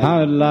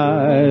 how it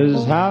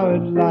lies, how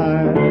it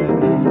lies.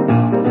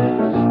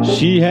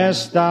 She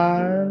has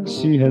style,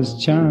 she has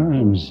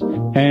charms,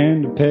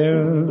 and a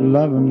pair of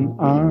loving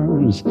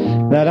arms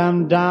that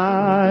I'm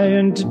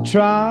dying to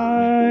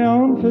try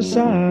on for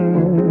size.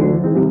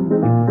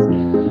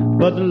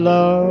 But the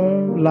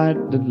love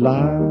light that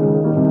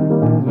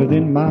lies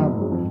within my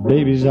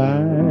baby's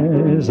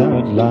eyes, how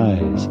it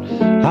lies,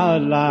 how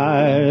it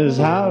lies,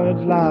 how it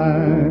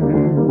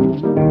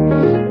lies.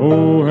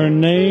 Oh, her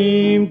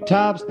name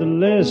tops the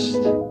list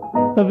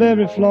of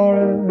every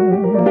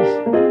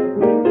florist.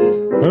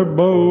 Her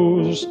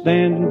bows are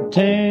standing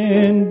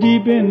 10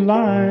 deep in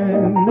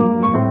line,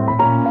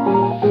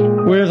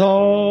 with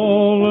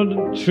all of the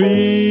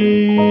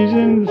trees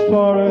in the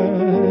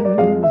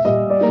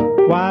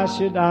forest. Why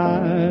should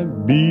I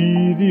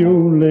be the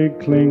only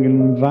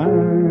clinging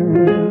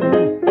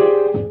vine?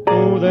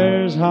 Oh,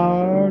 there's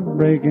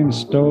heartbreak in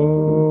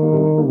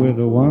store with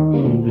the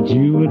one that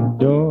you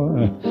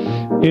adore.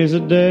 Is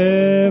a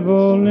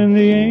devil in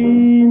the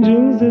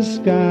angel's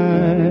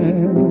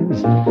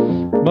disguise.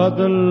 But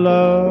the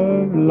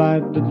love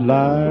light that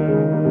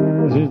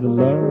lies is the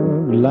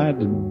love light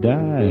that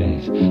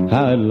dies.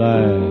 How it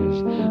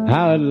lies,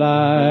 how it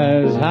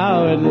lies,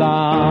 how it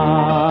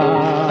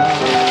lies.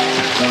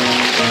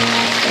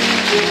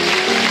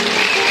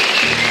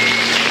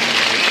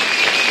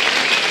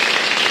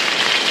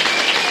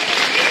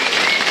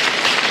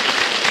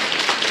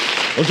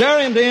 Well,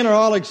 Jerry and Dean are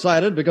all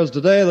excited because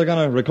today they're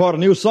going to record a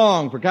new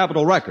song for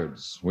Capitol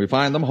Records. We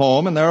find them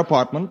home in their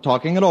apartment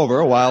talking it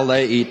over while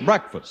they eat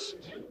breakfast.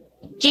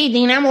 Gee,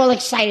 Dean, I'm all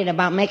excited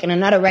about making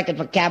another record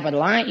for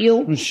Capitol, aren't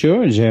you?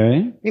 Sure,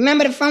 Jerry.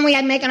 Remember the fun we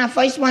had making our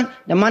first one?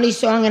 The Money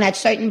Song and That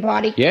Certain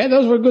Party? Yeah,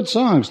 those were good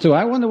songs, too.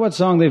 I wonder what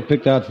song they've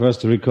picked out for us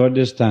to record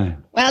this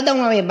time. Well, don't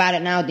worry about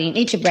it now, Dean.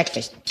 Eat your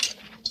breakfast.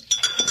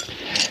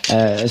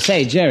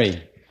 Say,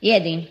 Jerry. Yeah,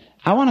 Dean.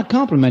 I want to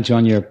compliment you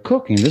on your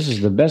cooking. This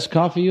is the best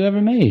coffee you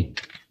ever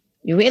made.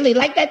 You really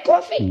like that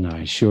coffee?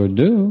 I sure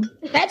do.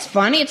 That's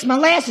funny. It's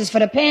molasses for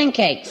the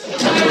pancakes.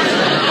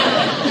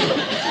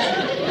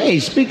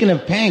 Hey, speaking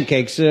of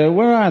pancakes,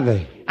 where are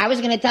they? I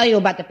was going to tell you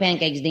about the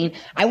pancakes, Dean.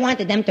 I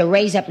wanted them to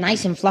raise up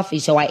nice and fluffy,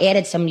 so I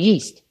added some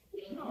yeast.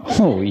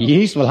 Oh,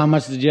 yeast? Well, how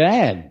much did you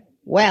add?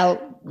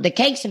 Well, the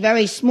cakes are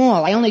very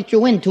small. I only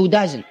threw in 2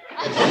 dozen.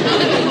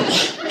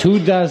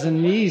 2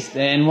 dozen yeast,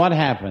 and what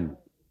happened?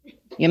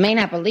 You may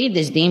not believe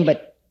this, Dean,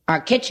 but our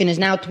kitchen is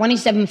now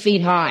 27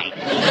 feet high.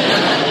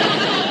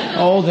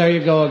 Oh, there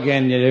you go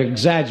again. You're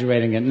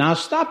exaggerating it. Now,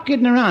 stop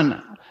kidding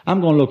around.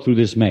 I'm going to look through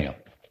this mail.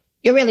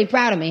 You're really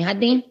proud of me, huh,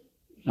 Dean?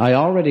 I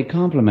already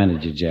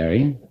complimented you,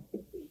 Jerry.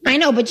 I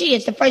know, but gee,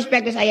 it's the first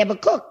breakfast I ever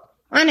cooked.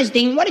 Honest,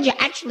 Dean, what did you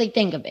actually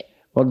think of it?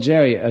 Well,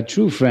 Jerry, a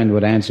true friend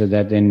would answer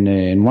that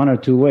in one or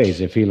two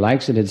ways. If he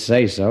likes it, he'd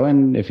say so,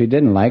 and if he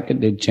didn't like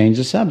it, he'd change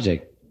the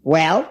subject.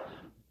 Well?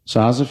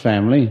 So how's the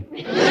family?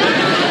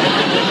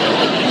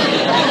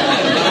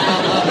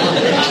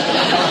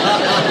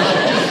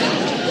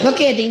 Look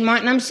here, Dean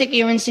Martin, I'm sick of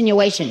your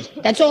insinuations.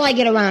 That's all I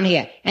get around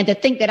here. And to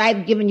think that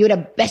I've given you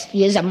the best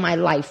years of my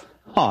life.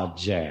 Oh,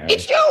 Jerry.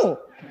 It's true.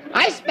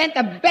 I spent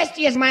the best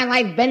years of my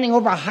life bending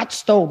over a hot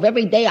stove.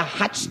 Every day a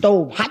hot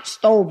stove, hot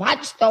stove,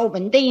 hot stove.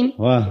 And Dean,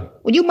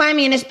 what? Would you buy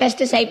me an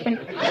asbestos apron?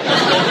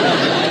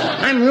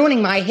 I'm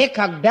ruining my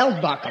Hickok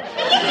belt buckle.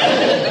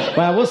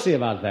 Well, we'll see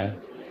about that.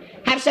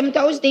 Have some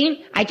toast,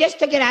 Dean? I just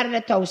took it out of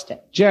the toaster.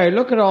 Jerry,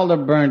 look at all the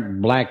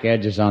burnt black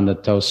edges on the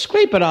toast.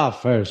 Scrape it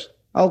off first.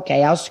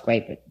 Okay, I'll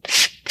scrape it.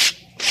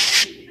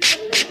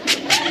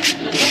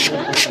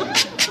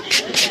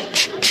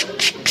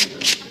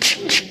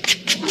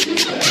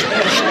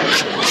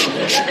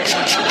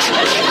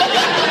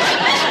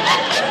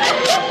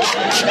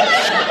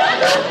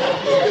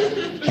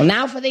 Well,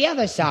 now for the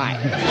other side.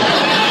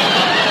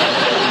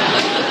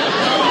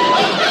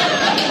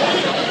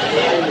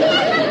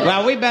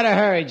 Well, we better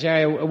hurry,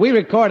 Jerry. We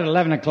record at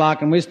 11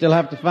 o'clock, and we still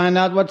have to find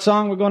out what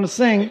song we're going to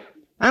sing.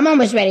 I'm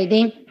almost ready,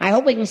 Dean. I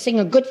hope we can sing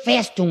a good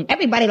fast tune.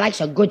 Everybody likes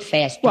a good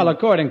fast tune. Well,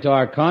 according to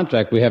our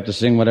contract, we have to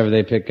sing whatever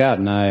they pick out,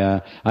 and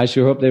I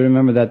sure hope they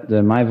remember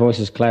that my voice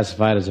is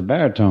classified as a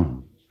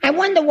baritone. I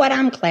wonder what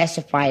I'm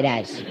classified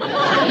as.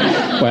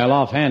 Well,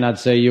 offhand, I'd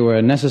say you were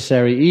a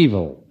necessary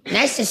evil.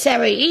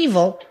 Necessary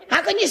evil? How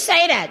can you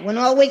say that when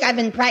all week I've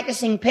been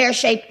practicing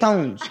pear-shaped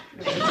tones?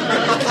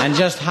 And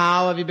just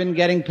how have you been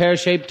getting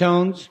pear-shaped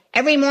tones?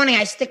 Every morning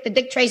I stick the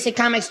Dick Tracy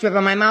comic strip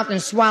in my mouth and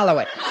swallow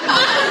it.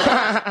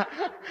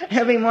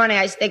 Every morning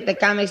I stick the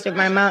comic strip in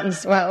my mouth and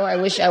swallow. I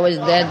wish I was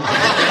dead.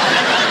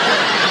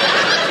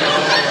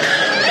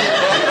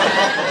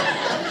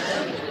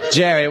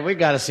 Jerry, we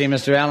got to see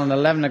Mr. Allen at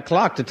 11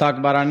 o'clock to talk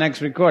about our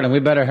next recording. We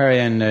better hurry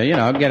and,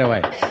 get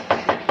away.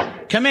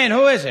 Come in.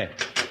 Who is it?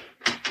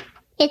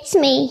 It's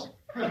me.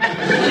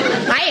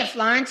 Hiya,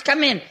 Florence.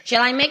 Come in.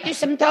 Shall I make you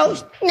some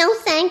toast? No,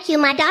 thank you.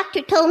 My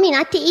doctor told me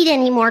not to eat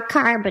any more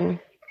carbon.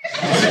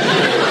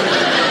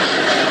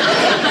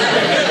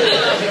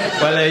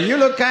 Well, you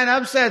look kind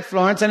of upset,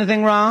 Florence.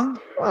 Anything wrong?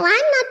 Well, I'm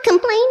not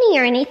complaining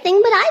or anything,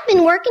 but I've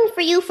been working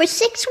for you for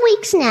 6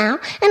 weeks now,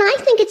 and I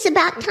think it's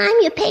about time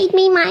you paid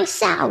me my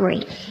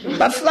salary.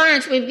 But,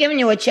 Florence, we've given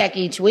you a check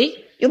each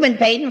week. You've been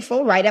paid in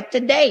full right up to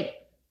date.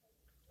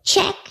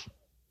 Check?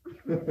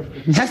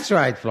 That's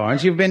right,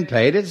 Florence. You've been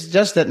paid. It's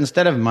just that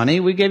instead of money,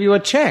 we gave you a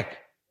check.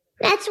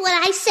 That's what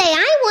I say.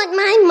 I want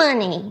my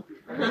money.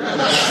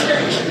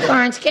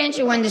 Florence, can't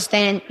you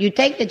understand? You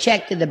take the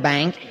check to the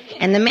bank,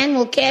 and the men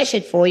will cash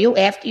it for you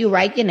after you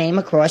write your name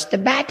across the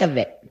back of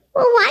it.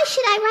 Well, why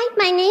should I write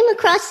my name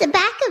across the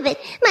back of it?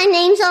 My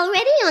name's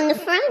already on the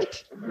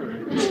front.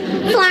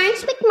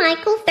 Florence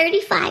McMichael,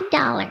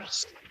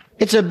 $35.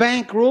 It's a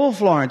bank rule,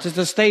 Florence. It's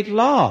a state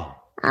law.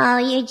 Oh,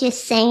 you're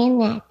just saying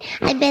that.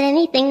 I bet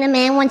anything the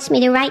man wants me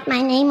to write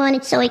my name on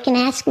it so he can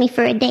ask me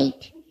for a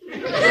date.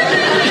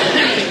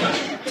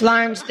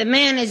 Florence, the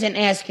man isn't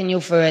asking you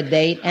for a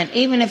date, and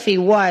even if he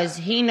was,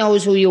 he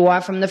knows who you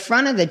are from the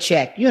front of the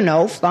check. You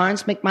know,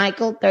 Florence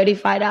McMichael,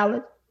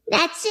 $35.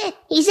 That's it.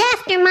 He's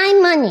after my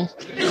money.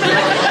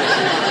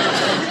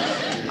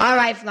 All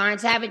right,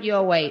 Florence, have it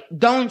your way.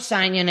 Don't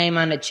sign your name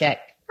on the check.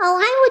 Oh,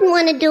 I wouldn't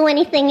want to do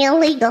anything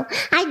illegal.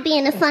 I'd be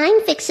in a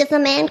fine fix if a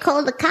man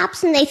called the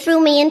cops and they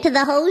threw me into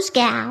the hose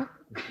gal.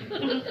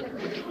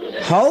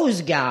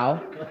 Hose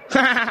gal?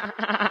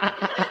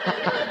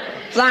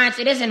 Florence,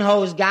 it isn't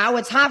hose gal,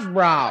 it's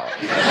Hofbrau.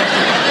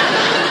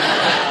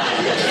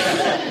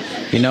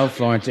 You know,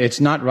 Florence, it's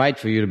not right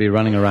for you to be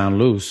running around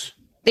loose.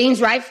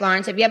 Dean's right,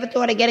 Florence. Have you ever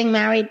thought of getting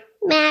married?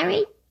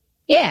 Married?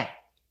 Yeah.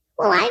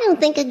 Well, I don't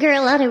think a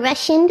girl ought to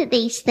rush into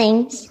these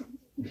things.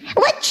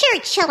 What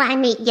church shall I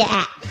meet you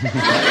at?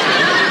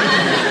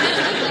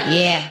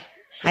 Yeah,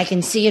 I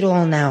can see it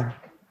all now.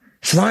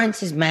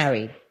 Florence is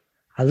married.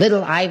 A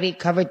little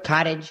ivy-covered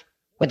cottage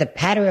with a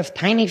patter of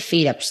tiny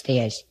feet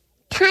upstairs.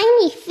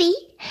 Tiny feet?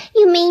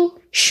 You mean?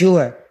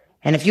 Sure.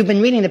 And if you've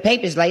been reading the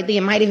papers lately,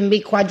 it might even be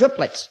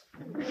quadruplets.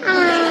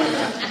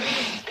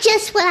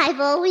 Just what I've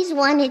always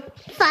wanted.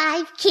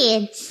 5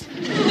 kids.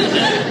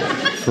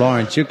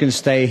 Florence, you can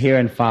stay here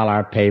and file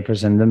our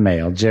papers in the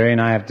mail. Jerry and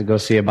I have to go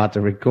see about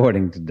the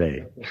recording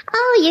today.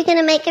 Oh, you're going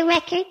to make a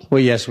record? Well,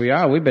 yes, we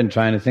are. We've been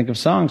trying to think of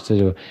songs to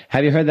do.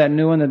 Have you heard that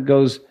new one that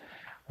goes,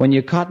 "When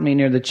you caught me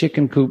near the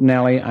chicken coop,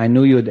 Nellie, I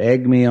knew you'd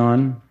egg me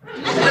on"?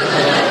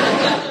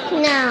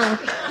 No.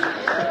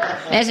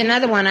 There's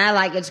another one I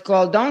like. It's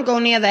called "Don't Go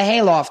Near the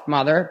Hayloft,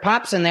 Mother."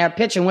 Pop's in there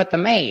pitching with the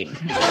maid.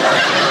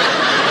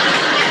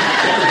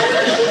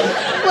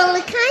 Well,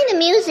 the kind of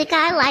music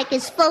I like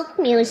is folk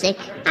music.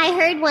 I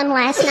heard one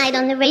last night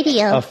on the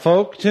radio. A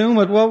folk tune?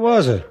 But what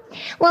was it?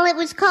 Well, it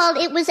was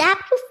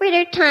apple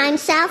fritter time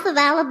south of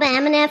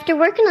Alabama, and after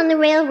working on the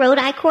railroad,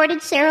 I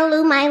courted Sarah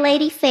Lou, my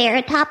lady fair,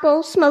 atop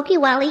Old Smoky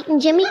while eating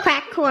Jimmy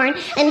crack corn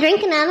and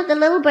drinking out of the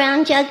little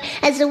brown jug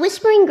as the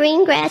whispering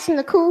green grass and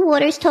the cool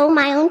waters told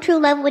my own true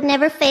love would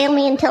never fail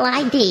me until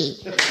I did.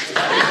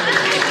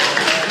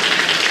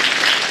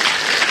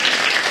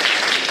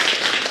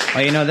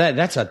 Well, you know,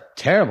 that's a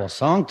terrible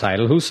song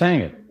title. Who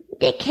sang it?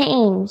 Dick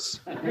Haymes.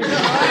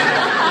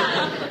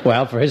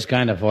 Well, for his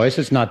kind of voice,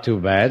 it's not too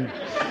bad.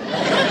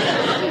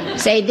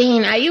 Say,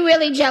 Dean, are you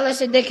really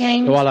jealous of Dick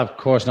Haymes? Well, of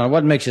course not.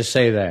 What makes you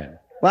say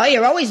that? Well,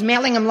 you're always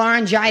mailing him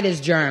laryngitis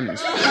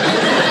germs.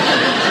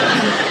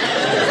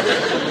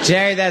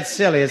 Jerry, that's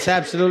silly. It's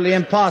absolutely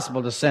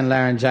impossible to send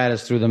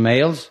laryngitis through the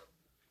mails.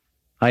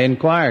 I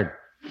inquired.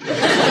 Of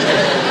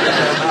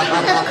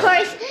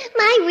course,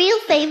 my real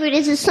favorite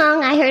is a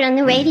song I heard on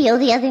the radio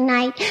the other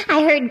night.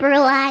 I heard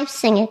Burl Ives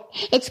sing it.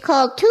 It's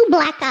called "Two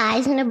Black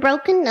Eyes and a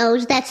Broken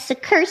Nose. That's the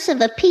Curse of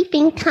a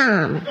Peeping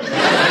Tom."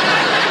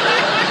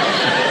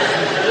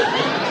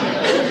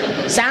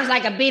 Sounds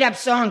like a beat-up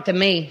song to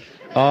me.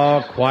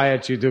 Oh,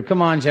 quiet you do.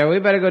 Come on, Jerry. We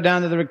better go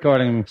down to the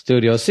recording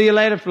studio. See you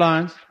later,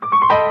 Florence.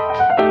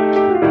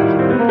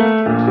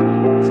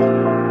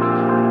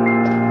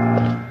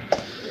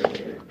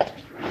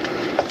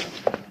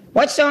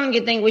 What song do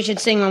you think we should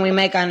sing when we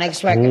make our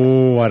next record?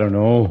 Oh, I don't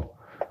know.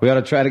 We ought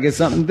to try to get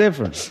something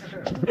different.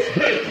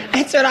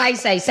 That's what I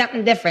say,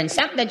 something different.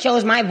 Something that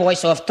shows my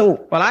voice off, too.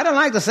 Well, I don't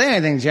like to say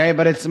anything, Jerry,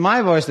 but it's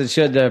my voice that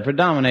should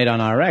predominate on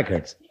our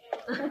records.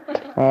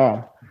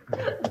 Oh.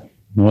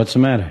 What's the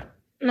matter?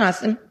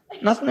 Nothing.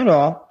 Nothing at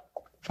all.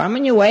 If I'm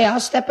in your way, I'll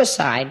step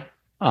aside.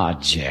 Oh,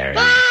 Jerry.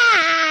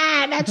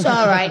 That's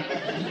all right.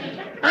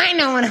 I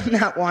know when I'm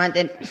not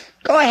wanted.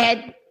 Go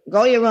ahead.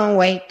 Go your own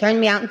way. Turn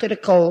me out into the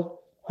cold.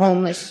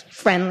 Homeless,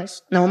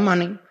 friendless, no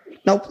money,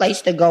 no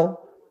place to go.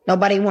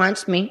 Nobody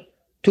wants me.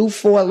 2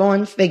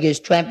 forlorn figures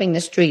tramping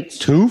the streets.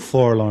 2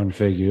 forlorn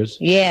figures?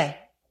 Yeah.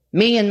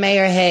 Me and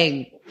Mayor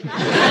Haig.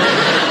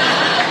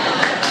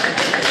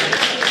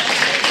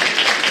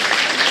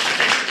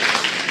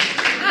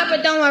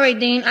 But don't worry,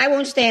 Dean. I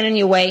won't stand in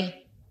your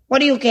way. What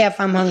do you care if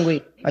I'm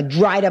hungry? A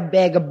dried up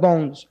bag of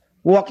bones,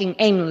 walking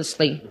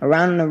aimlessly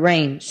around in the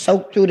rain,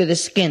 soaked through to the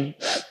skin.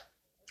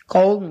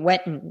 Cold and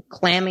wet and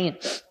clammy and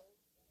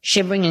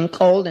shivering and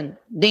cold. And,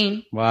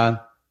 Dean.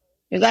 What?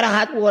 You got a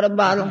hot water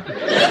bottle?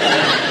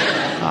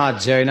 Oh,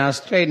 Jerry, now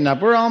straighten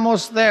up. We're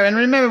almost there. And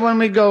remember, when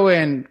we go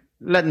in,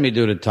 let me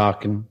do the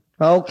talking.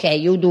 Okay,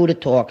 you do the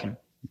talking.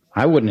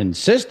 I wouldn't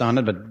insist on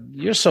it, but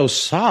you're so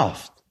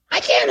soft. I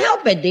can't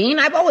help it, Dean.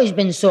 I've always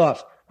been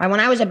soft. Why, when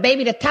I was a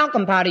baby, the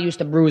talcum powder used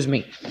to bruise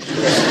me.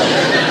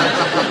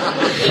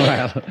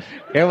 Well,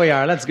 here we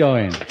are. Let's go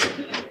in.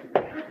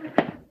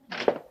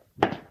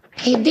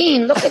 Hey,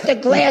 Dean, look at the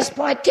glass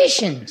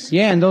partitions.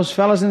 Yeah, and those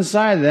fellas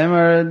inside them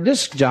are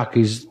disc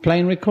jockeys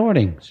playing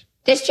recordings.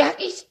 Disc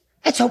jockeys?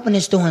 Let's open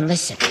this door and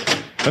listen.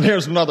 And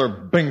here's another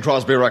Bing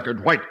Crosby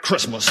record, White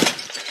Christmas.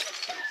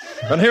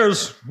 And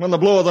here's When the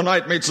Blue of the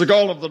Night Meets the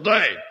Gold of the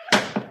Day.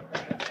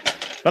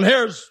 And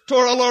here's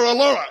Tura Lura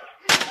Lura.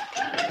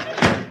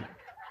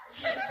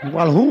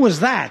 Well, who was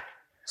that?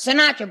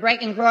 Sinatra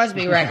breaking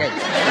Crosby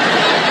records.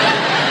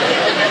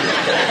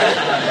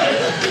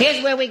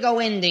 Here's where we go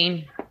in,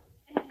 Dean.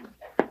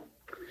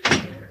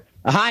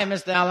 Hi,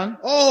 Mr. Allen.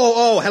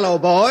 Oh, hello,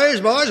 boys.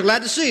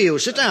 Glad to see you.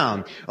 Sit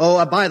down.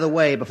 Oh, by the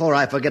way, before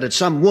I forget it,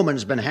 some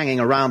woman's been hanging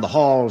around the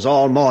halls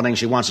all morning.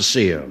 She wants to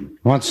see you.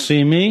 Wants to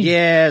see me?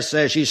 Yes,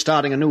 she's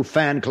starting a new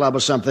fan club or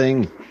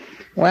something.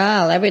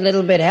 Well, every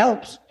little bit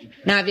helps.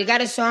 Now, have you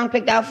got a song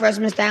picked out for us,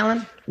 Mr.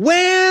 Allen?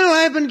 Well,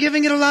 I've been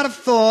giving it a lot of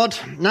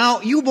thought. Now,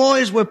 you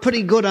boys were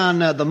pretty good on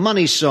the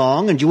Money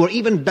Song, and you were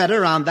even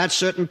better on That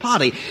Certain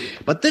Party.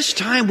 But this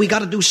time, we got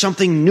to do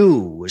something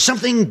new,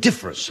 something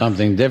different.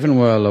 Something different?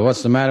 Well,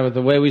 what's the matter with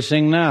the way we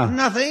sing now?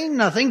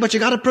 Nothing, but you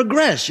got to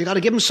progress. You got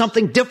to give them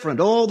something different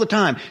all the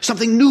time,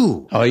 something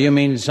new. Oh, you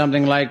mean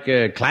something like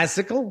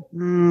classical?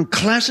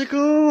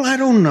 Classical? I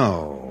don't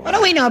know. What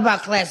do we know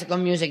about classical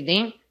music,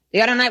 Dean?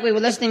 The other night we were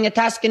listening to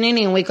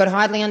Toscanini and we could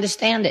hardly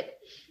understand it.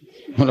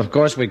 Well, of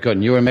course we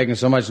couldn't. You were making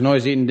so much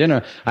noise eating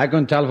dinner, I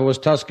couldn't tell if it was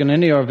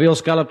Toscanini or veal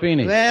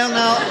scallopini. Well,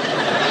 now,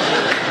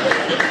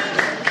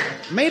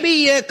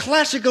 maybe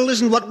classical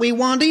isn't what we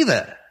want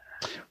either.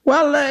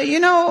 Well,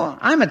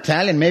 I'm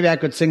Italian. Maybe I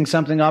could sing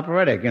something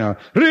operatic,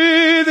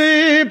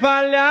 Ridi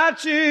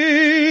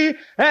Pagliacci,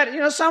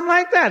 something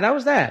like that. How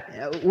was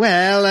that?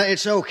 Well,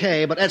 it's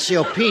okay, but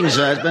Ezio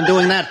Pinza has been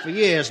doing that for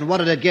years, and what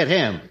did it get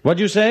him? What'd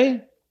you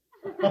say?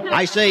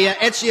 I say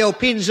Ezio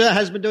Pinza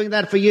has been doing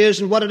that for years,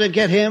 and what did it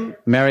get him?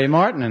 Mary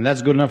Martin, and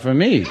that's good enough for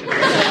me.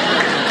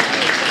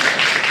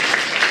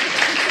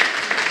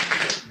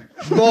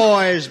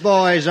 Boys,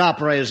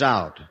 opera is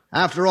out.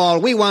 After all,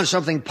 we want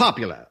something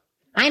popular.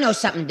 I know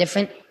something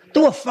different.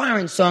 Do a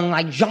foreign song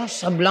like Jean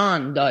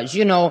Sablon does.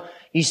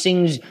 He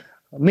sings,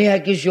 May I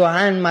kiss your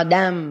hand,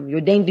 madame?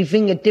 Your dainty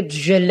fingertips,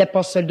 je le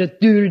passe de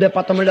tulle de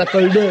patome de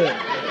colde.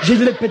 Je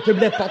le petit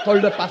de patole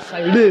de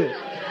passale.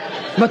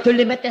 But to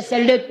limit the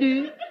cell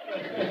de.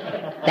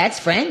 That's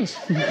French.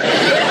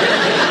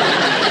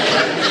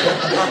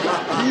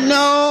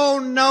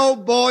 No,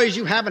 boys,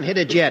 you haven't hit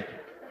it yet.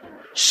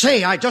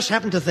 Say, I just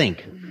happened to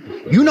think.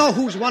 You know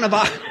who's one of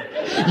our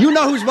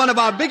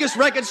biggest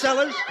record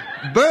sellers?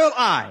 Burl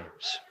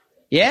Ives.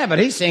 Yeah, but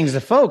he sings the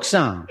folk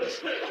songs.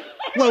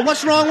 Well,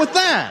 what's wrong with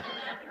that?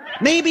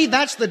 Maybe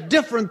that's the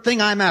different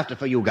thing I'm after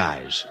for you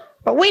guys.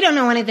 But we don't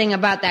know anything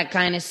about that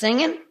kind of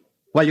singing.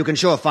 Well, you can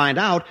sure find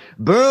out.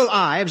 Burl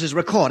Ives is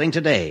recording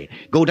today.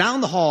 Go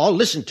down the hall,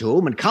 listen to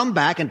him, and come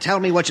back and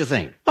tell me what you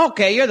think.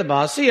 Okay, you're the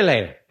boss. See you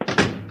later.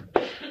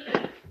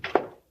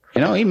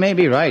 He may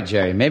be right,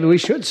 Jerry. Maybe we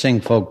should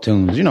sing folk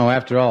tunes.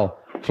 After all,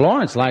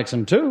 Florence likes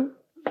them, too.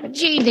 But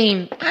gee,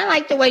 Dean, I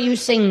like the way you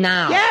sing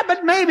now. Yeah,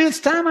 but maybe it's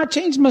time I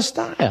changed my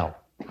style.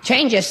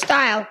 Change your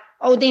style?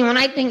 Oh, Dean, when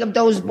I think of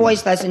those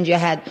voice lessons you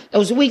had,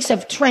 those weeks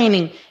of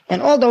training,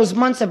 and all those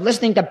months of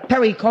listening to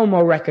Perry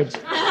Como records.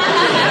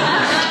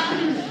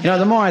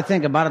 The more I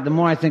think about it, the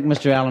more I think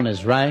Mr. Allen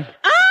is right.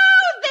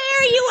 Oh,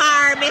 there you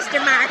are, Mr.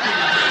 Martin.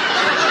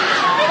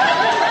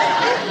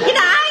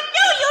 I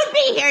knew you'd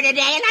be here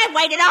today, and I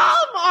waited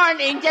all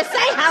morning to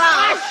say hello.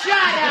 Oh,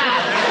 shut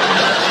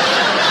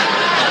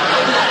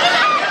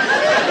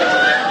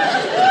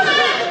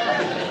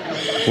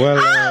Well,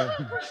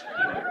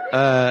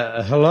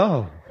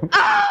 hello. Oh,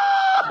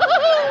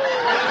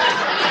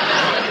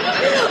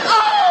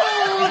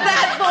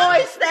 that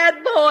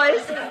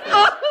voice.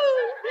 Oh.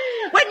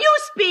 When you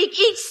speak,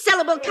 each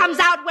syllable comes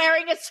out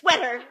wearing a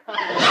sweater.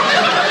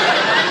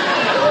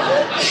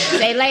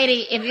 Say,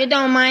 lady, if you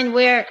don't mind,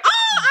 I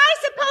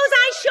suppose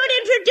I should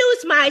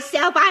introduce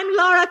myself. I'm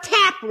Laura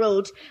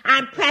Taproot.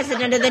 I'm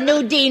president of the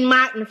new Dean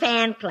Martin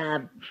fan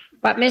club.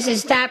 But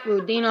Mrs.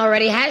 Taproot, Dean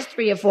already has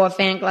 3 or 4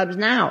 fan clubs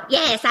now.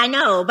 Yes, I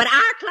know, but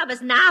our club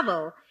is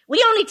novel.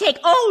 We only take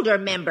older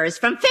members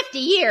from 50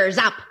 years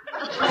up.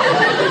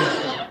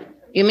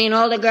 You mean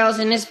all the girls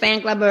in this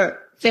fan club are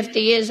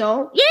 50 years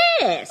old?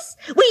 Yes.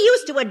 We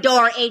used to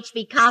adore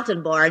H.V.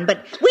 Kaltenborn,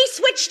 but we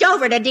switched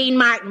over to Dean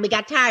Martin. We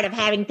got tired of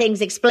having things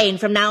explained.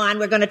 From now on,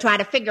 we're going to try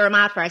to figure them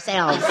out for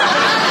ourselves.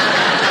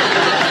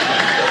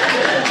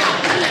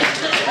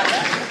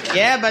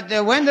 Yeah, but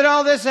when did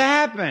all this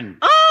happen?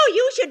 Oh,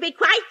 you should be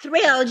quite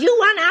thrilled. You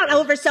won out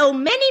over so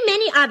many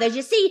others.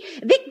 You see,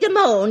 Vic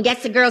Damone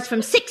gets the girls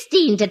from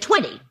 16 to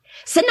 20.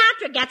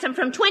 Sinatra gets them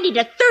from 20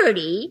 to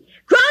 30.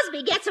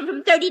 Crosby gets them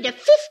from 30 to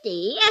 50.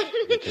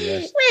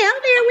 Yes. Well,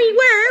 there we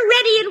were,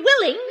 ready and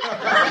willing.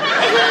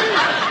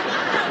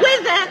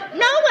 With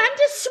no one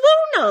to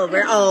swoon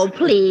over. Oh,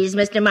 please,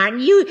 Mr.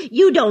 Martin,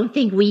 you don't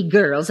think we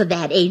girls of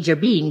that age are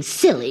being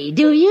silly,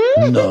 do you?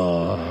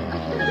 No.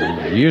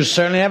 You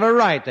certainly have a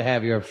right to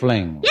have your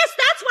fling. Yes,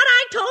 that's what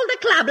I told the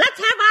club. Let's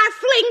have our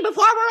fling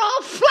before we're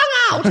all flung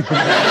out.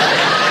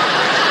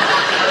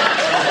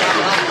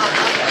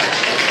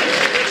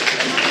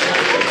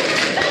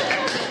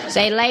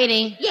 Say,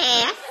 lady.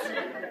 Yes?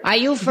 Are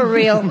you for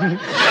real? You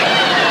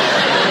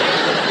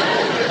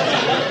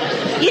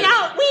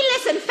know, we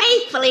listen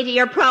faithfully to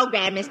your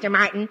program, Mr.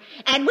 Martin.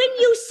 And when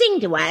you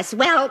sing to us,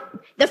 well,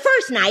 the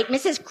first night,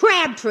 Mrs.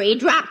 Crabtree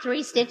dropped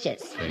 3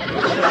 stitches. And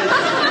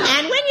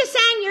when you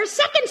sang your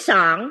second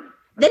song,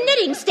 the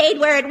knitting stayed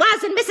where it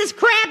was and Mrs.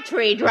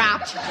 Crabtree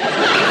dropped.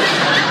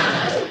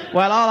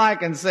 Well, all I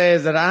can say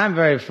is that I'm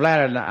very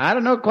flattered. I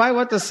don't know quite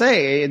what to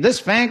say. This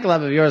fan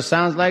club of yours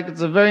sounds like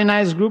it's a very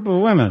nice group of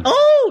women.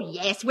 Oh,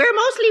 yes, we're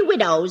mostly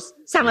widows.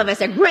 Some of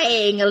us are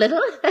graying a little.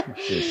 But I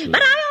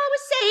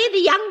always say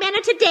the young men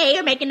of today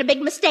are making a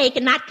big mistake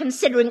in not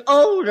considering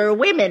older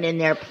women in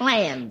their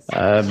plans.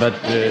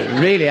 But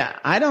really,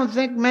 I don't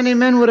think many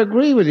men would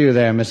agree with you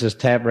there, Mrs.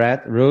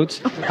 Taprat Roots.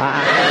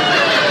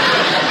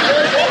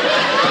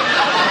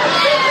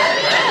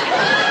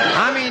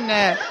 I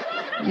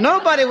mean,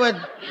 nobody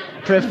would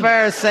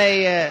prefer,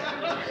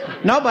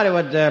 nobody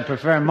would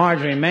prefer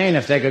Marjorie Main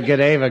if they could get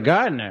Ava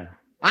Gardner.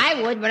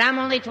 I would, but I'm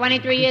only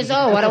 23 years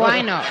old. What do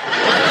I know?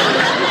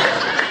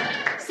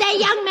 Say,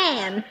 young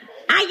man,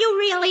 are you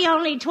really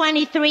only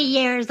 23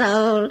 years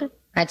old?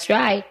 That's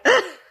right.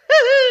 Would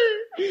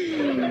you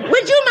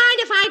mind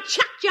if I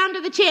chucked you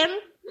under the chin?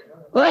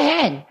 Go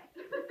ahead.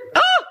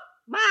 Oh,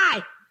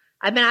 my.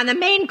 I've been on the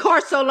main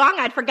course so long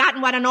I'd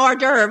forgotten what an hors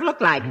d'oeuvre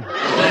looked like.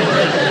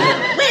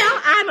 Well,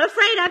 I'm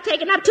afraid I've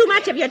taken up too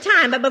much of your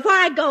time, but before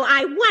I go,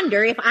 I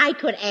wonder if I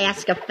could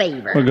ask a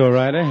favor. Well, go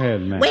right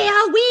ahead, ma'am.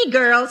 Well, we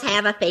girls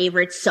have a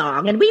favorite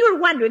song, and we were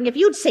wondering if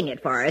you'd sing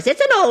it for us.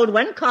 It's an old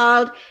one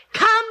called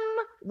Come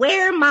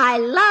Where My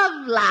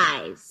Love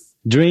Lies.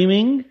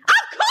 Dreaming?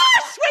 Of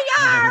course we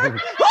are!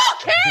 Who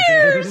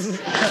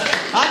cares?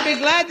 I'll be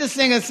glad to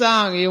sing a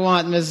song you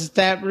want, Mrs.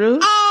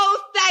 Taproot. Oh,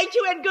 thank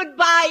you and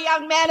goodbye,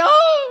 young man.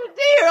 Oh,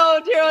 dear,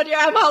 oh, dear, oh, dear.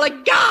 I'm all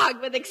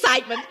agog with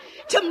excitement.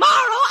 Tomorrow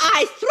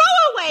I throw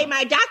away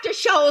my Dr.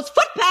 Scholl's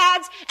foot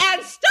pads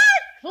and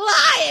start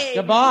flying.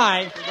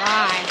 Goodbye.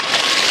 Goodbye.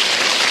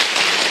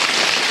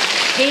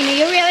 Tina,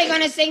 you really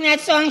going to sing that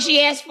song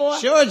she asked for?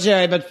 Sure,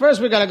 Jerry, but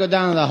first we got to go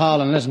down to the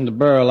hall and listen to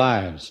Burl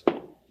Ives.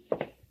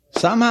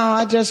 Somehow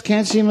I just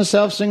can't see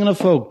myself singing a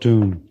folk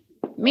tune.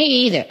 Me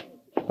either.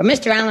 But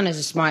Mr. Allen is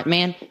a smart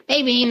man.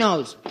 Maybe he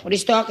knows what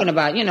he's talking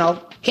about. You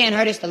know, can't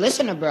hurt us to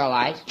listen to Burl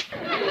Ives.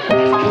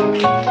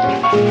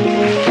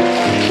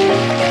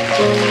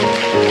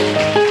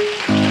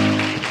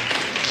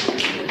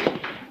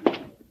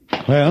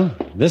 Well,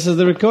 this is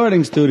the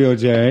recording studio,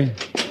 Jerry.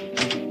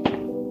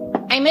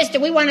 Hey, mister,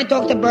 we want to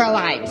talk to Burl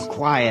Ives.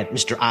 Quiet.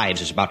 Mr.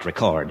 Ives is about to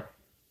record.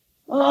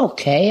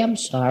 Okay, I'm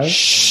sorry.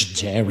 Shh,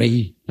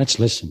 Jerry. Let's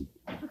listen.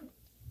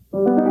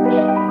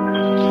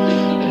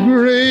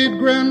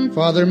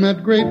 Great-grandfather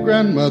met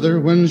great-grandmother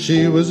when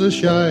she was a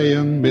shy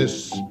young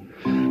miss.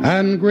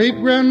 And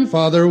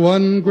great-grandfather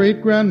won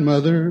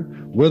great-grandmother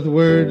with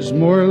words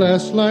more or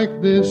less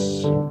like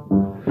this.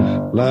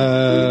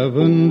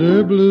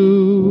 Lavender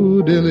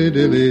blue,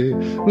 dilly-dilly,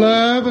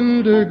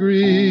 lavender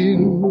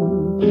green.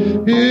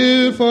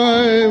 If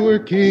I were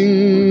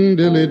king,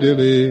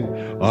 dilly-dilly,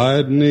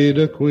 I'd need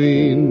a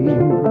queen.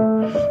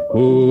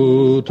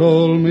 Who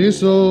told me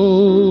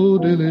so,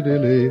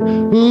 dilly-dilly,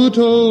 who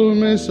told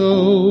me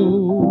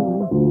so?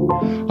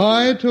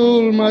 I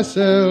told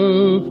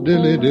myself,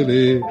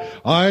 dilly-dilly,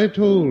 I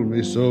told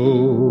me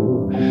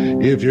so.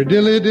 If your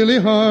dilly-dilly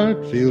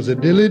heart feels a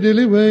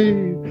dilly-dilly way,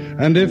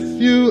 and if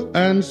you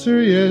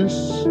answer yes,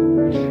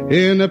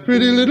 in a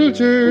pretty little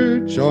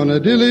church on a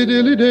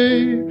dilly-dilly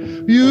day,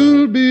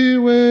 you'll be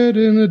wed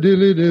in a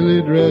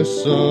dilly-dilly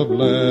dress of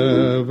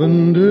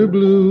lavender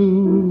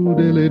blue,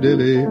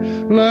 dilly-dilly,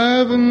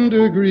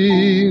 lavender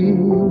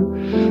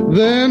green.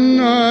 Then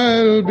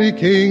I'll be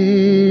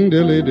king,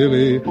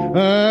 dilly-dilly,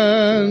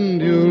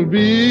 and you'll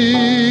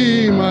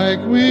be my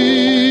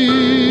queen.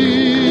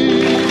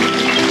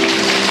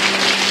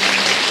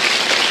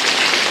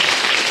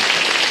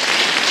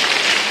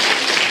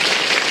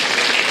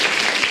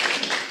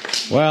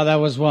 Well, that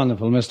was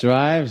wonderful, Mr.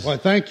 Ives. Why,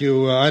 thank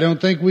you. I don't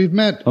think we've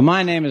met. Well,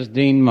 my name is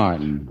Dean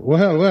Martin.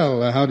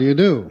 Well, how do you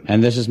do?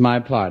 And this is my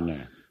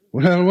partner.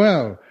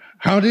 Well,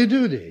 howdy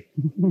doody.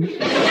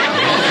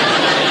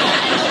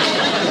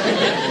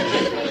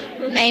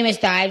 Hey,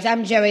 Mr. Ives,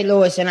 I'm Jerry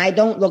Lewis, and I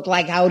don't look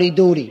like Howdy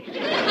Doody.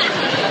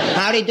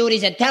 Howdy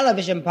Doody's a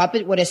television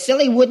puppet with a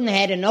silly wooden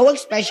head and no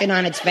expression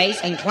on its face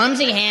and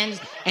clumsy hands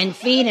and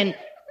feet and...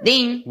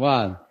 Dean?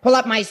 What? Pull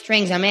up my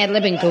strings. I'm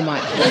ad-libbing too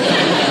much.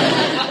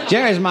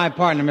 Jerry's my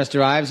partner,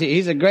 Mr. Ives.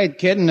 He's a great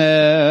kid and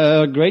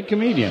a great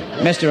comedian.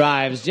 Mr.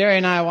 Ives, Jerry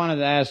and I wanted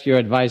to ask your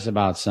advice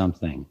about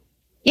something.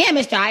 Yeah,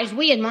 Mr. Ives,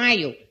 we admire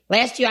you.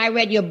 Last year I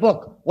read your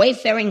book,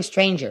 Wayfaring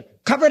Stranger,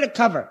 cover to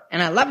cover,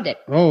 and I loved it.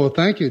 Oh,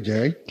 thank you,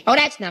 Jerry. Oh,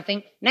 that's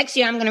nothing. Next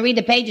year I'm going to read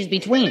the pages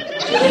between.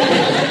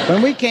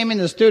 When we came in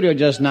the studio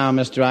just now,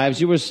 Mr.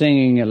 Ives, you were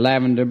singing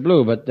Lavender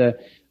Blue, but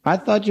I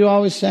thought you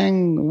always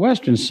sang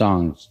Western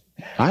songs.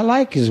 I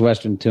like his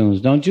Western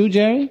tunes, don't you,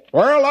 Jerry?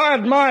 Well, I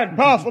admire it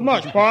powerful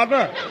much,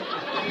 partner.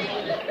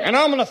 And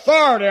I'm an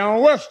authority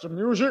on Western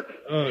music.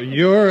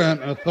 You're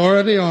an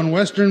authority on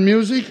Western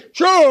music?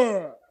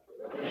 Sure.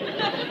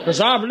 Because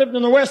I've lived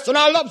in the West and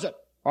I loves it.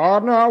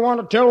 Partner, I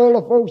want to tell all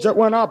the folks that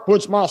when I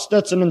puts my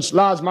Stetson and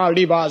slides my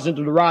Levi's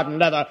into the riding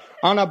leather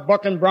on a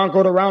bucking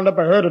bronco to round up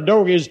a herd of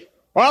dogies,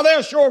 well,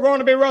 there's sure going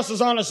to be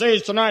rustles on the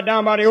stage tonight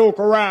down by the old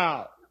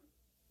corral.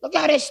 Look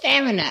how they're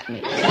staring at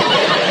me.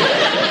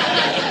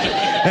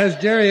 Has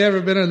Jerry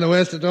ever been in the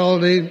West at all,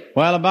 Dean?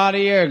 Well, about a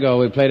year ago,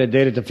 we played a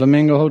date at the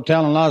Flamingo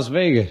Hotel in Las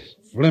Vegas.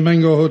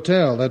 Flamingo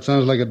Hotel? That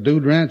sounds like a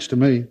dude ranch to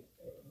me.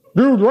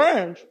 Dude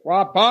ranch?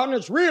 Why, partner,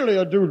 it's really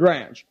a dude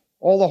ranch.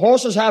 All the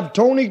horses have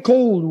Tony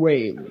Cold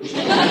waves.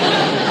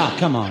 Oh,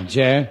 come on,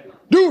 Jerry.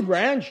 Dude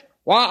ranch?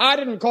 Why, I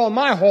didn't call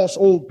my horse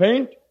Old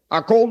Paint.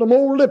 I called him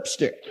Old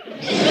Lipstick.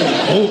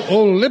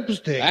 Old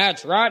Lipstick?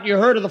 That's right. You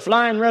heard of the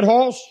Flying Red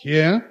Horse?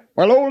 Yeah.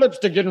 Well, Old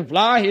Lipstick didn't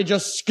fly. He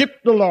just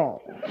skipped along.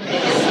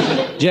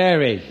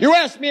 Jerry. You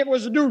asked me if it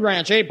was a dude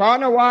ranch, eh,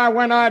 partner? Why,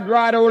 when I'd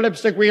ride Old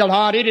Lipstick real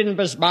hard, he didn't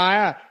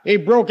perspire. He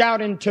broke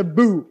out in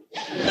taboo.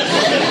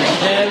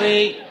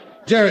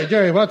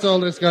 Jerry, what's all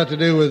this got to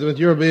do with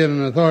your being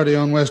an authority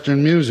on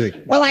Western music?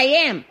 Well, I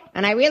am.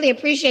 And I really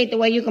appreciate the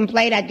way you can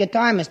play that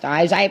guitar, Mr.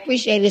 Ives. I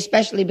appreciate it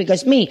especially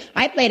because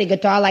I play the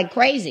guitar like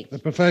crazy. The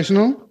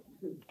professional?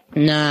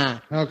 Nah.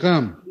 How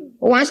come?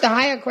 Who wants to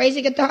hire a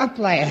crazy guitar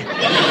player?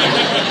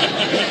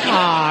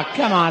 Aw,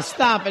 come on,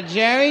 stop it,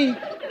 Jerry.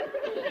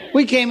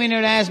 We came in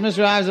here to ask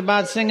Mr. Ives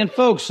about singing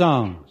folk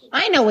songs.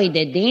 I know we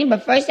did, Dean,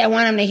 but first I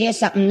want him to hear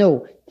something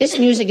new. This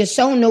music is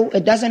so new,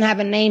 it doesn't have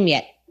a name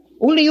yet.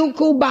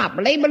 Ooley-oo-coo bop,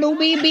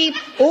 label-oo-beep-beep,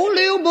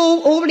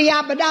 ooley-oo-boo,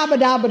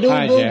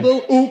 ooley-abba-dabba-dabba-doo,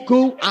 boo-boo,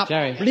 oo-coo, op,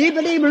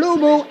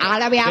 bleep-a-dee-boo-boo,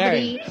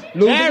 ala-be-abba-dee,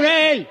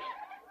 Jerry!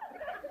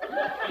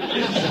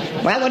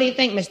 Well, what do you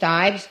think, Mr.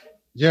 Ives?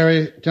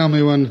 Jerry, tell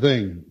me one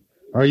thing.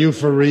 Are you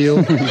for real?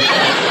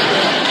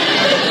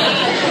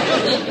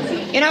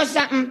 You know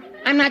something?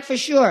 I'm not for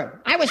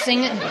sure. I was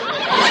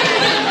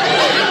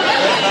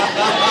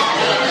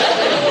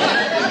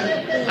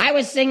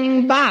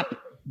singing bop.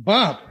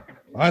 Bop?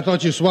 I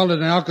thought you swallowed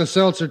an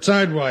Alka-Seltzer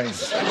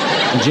sidewise.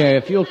 Jerry,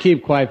 if you'll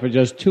keep quiet for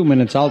just 2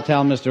 minutes, I'll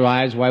tell Mr.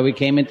 Ives why we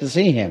came in to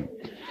see him.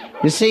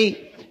 You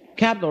see,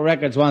 Capitol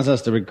Records wants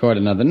us to record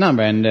another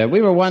number, and we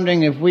were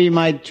wondering if we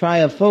might try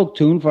a folk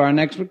tune for our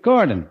next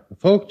recording. A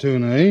folk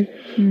tune, eh?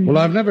 Mm-hmm. Well,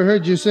 I've never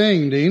heard you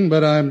sing, Dean,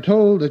 but I'm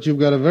told that you've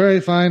got a very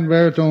fine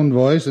baritone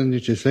voice and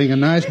that you sing a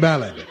nice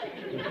ballad.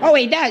 Oh,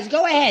 he does.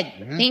 Go ahead.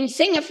 Yeah. Dean,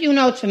 sing a few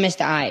notes for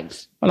Mr.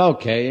 Ives. Well,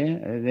 okay.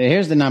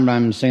 Here's the number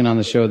I'm singing on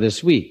the show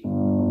this week.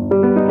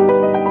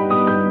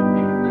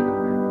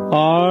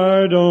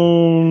 I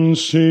don't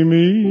see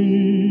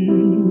me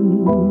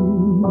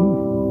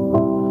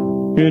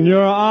in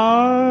your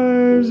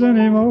eyes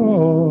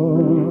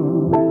anymore.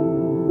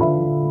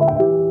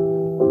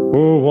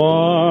 Oh,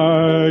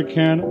 why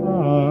can't I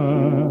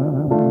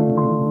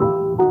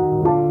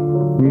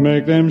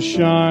make them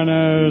shine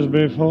as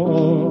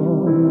before?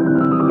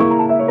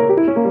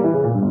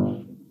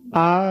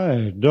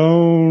 I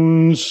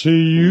don't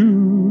see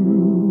you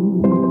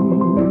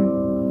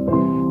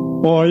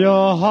or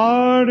your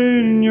heart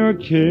in your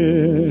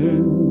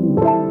kiss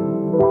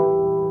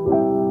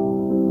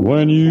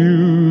when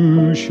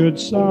you should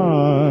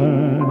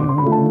sigh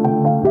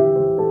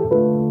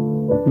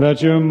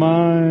that you're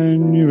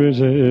mine, you is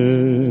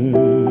it.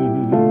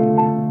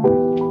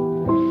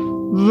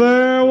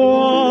 There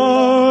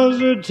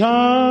was a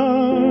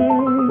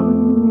time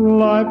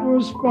life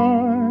was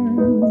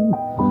fine,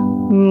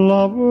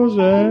 love was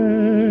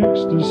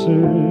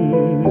ecstasy,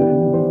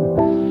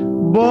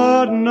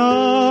 but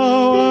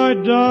now I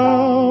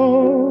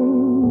doubt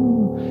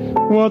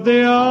what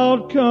the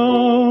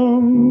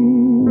outcome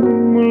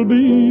will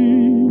be.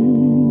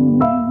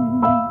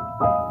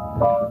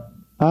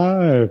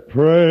 I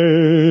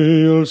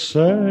pray you'll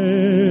say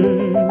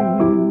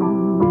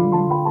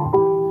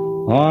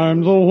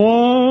I'm the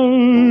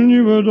one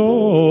you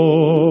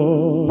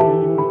adore,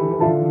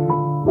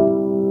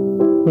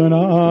 then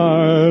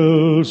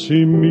I'll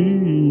see me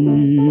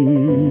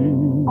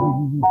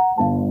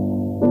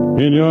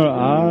in your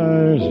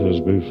eyes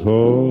as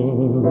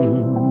before.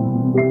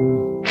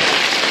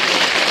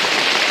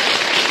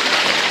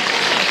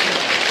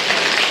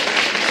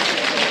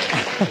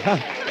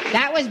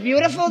 That was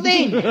beautiful,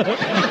 Dean.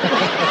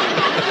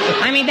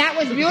 I mean, that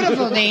was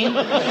beautiful, Dean.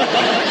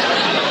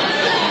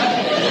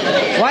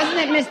 Wasn't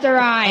it, Mr.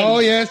 Ives? Oh,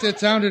 yes, it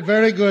sounded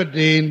very good,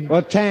 Dean.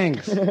 Well,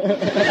 thanks.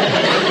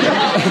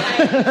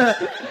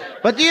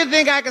 But do you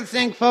think I can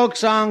sing folk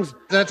songs?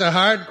 That's a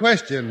hard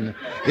question.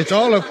 It's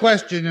all a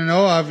question,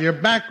 of your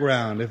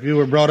background. If you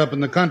were brought up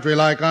in the country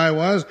like I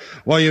was,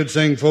 why, you'd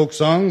sing folk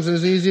songs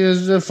as easy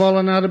as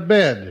falling out of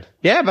bed.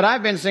 Yeah, but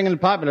I've been singing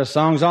popular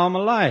songs all my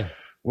life.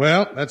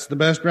 Well, that's the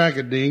best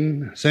racket,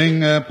 Dean.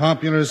 Sing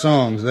popular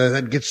songs.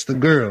 That gets the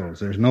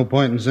girls. There's no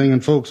point in singing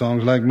folk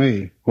songs like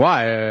me.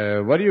 Why?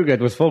 What do you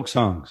get with folk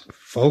songs?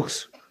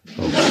 Folks?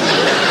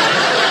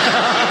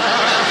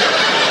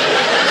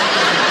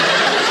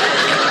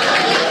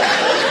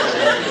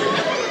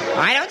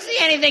 I don't see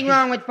anything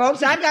wrong with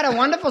folks. I've got a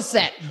wonderful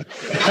set.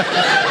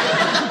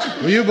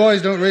 Well, you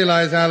boys don't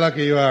realize how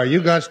lucky you are.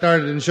 You got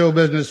started in show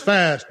business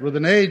fast with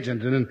an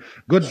agent and in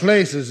good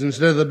places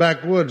instead of the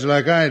backwoods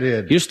like I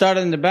did. You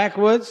started in the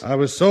backwoods? I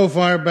was so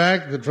far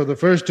back that for the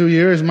first 2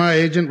 years, my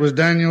agent was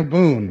Daniel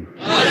Boone.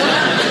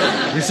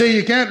 You see,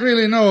 you can't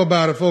really know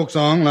about a folk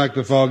song like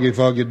the Foggy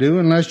Foggy Do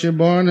unless you're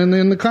born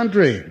in the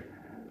country.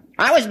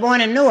 I was born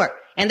in Newark,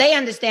 and they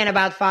understand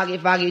about Foggy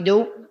Foggy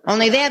Do.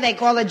 Only there they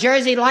call it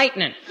Jersey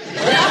Lightning.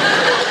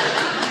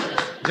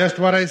 Just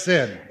what I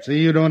said. See,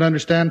 you don't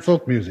understand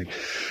folk music.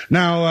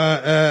 Now,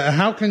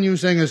 how can you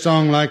sing a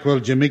song like, well,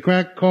 Jimmy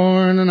Crack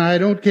Corn and I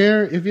Don't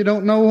Care if you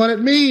don't know what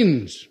it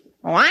means?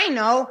 Oh, I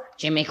know.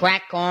 Jimmy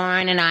Crack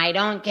Corn and I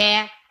Don't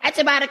Care. That's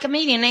about a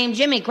comedian named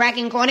Jimmy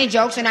cracking corny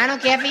jokes, and I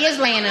don't care if he is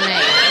laying an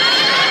egg.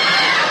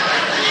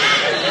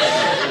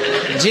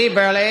 Gee,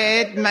 Burley,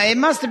 it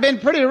must have been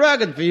pretty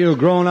rugged for you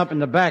growing up in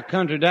the back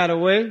country that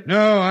way.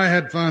 No, I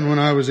had fun when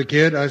I was a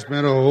kid. I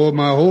spent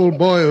my whole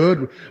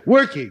boyhood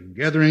working,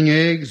 gathering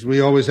eggs.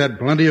 We always had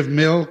plenty of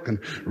milk and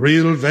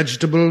real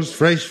vegetables,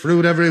 fresh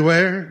fruit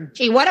everywhere.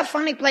 Gee, what a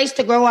funny place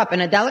to grow up,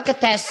 in a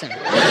delicatessen.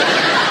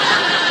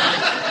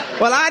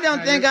 Well, I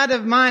don't think I'd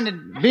have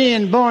minded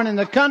being born in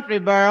the country,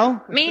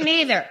 Burl. Me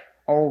neither.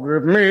 Oh,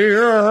 give me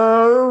a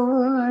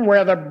home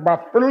where the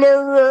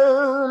buffalo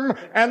roam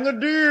and the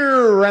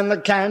deer and the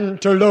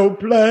cantaloupe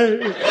play.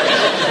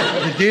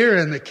 The deer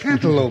and the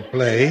cantaloupe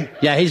play?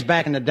 Yeah, he's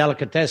back in the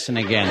delicatessen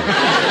again.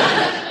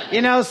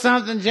 You know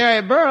something,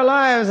 Jerry? Burl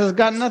Ives has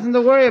got nothing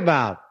to worry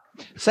about.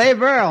 Say,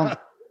 Burl.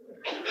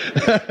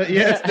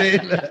 Yes,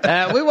 Dave.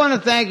 We want to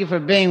thank you for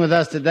being with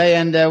us today,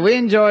 and we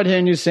enjoyed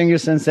hearing you sing your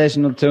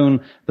sensational tune,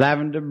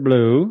 Lavender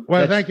Blue.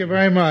 Well, thank you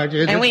very much.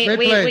 It's a great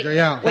pleasure,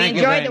 yeah. We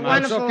enjoyed the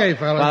wonderful... It's okay,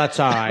 fellas. Well, that's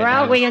all right.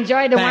 Well, we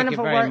enjoyed the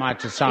wonderful work. Thank you very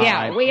much. It's all right.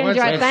 Yeah, we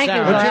enjoyed... Thank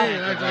you, Burl.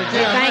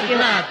 Thank you.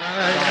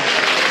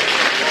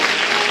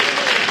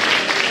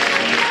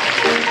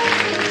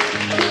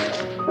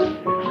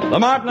 The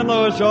Martin and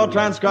Lewis Show,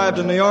 transcribed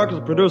in New York, is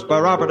produced by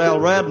Robert L.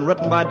 Redd and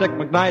written by Dick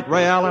McKnight,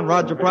 Ray Allen,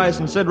 Roger Price,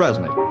 and Sid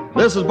Resnick.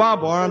 This is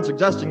Bob Warren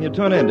suggesting you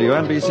tune in to your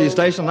NBC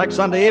station next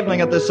Sunday evening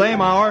at this same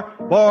hour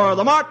for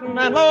The Martin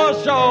and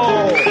Lewis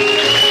Show.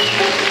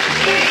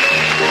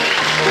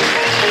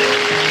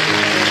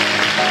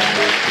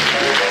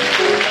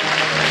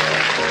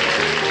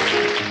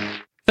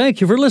 Thank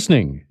you for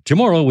listening.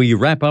 Tomorrow we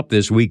wrap up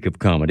this week of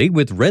comedy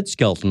with Red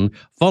Skelton,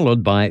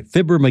 followed by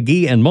Fibber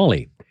McGee and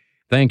Molly.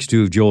 Thanks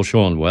to Joel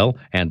Schoenwell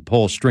and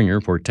Paul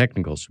Stringer for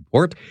technical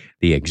support.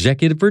 The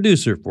executive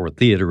producer for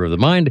Theater of the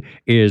Mind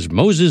is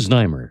Moses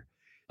Neimer.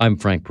 I'm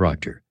Frank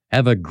Proctor.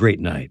 Have a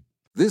great night.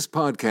 This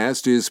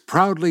podcast is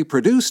proudly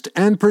produced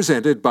and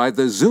presented by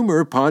the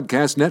Zoomer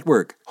Podcast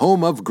Network,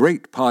 home of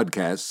great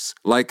podcasts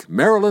like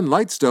Marilyn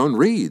Lightstone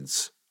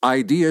Reads,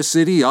 Idea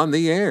City on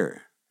the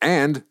Air,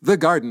 and The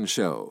Garden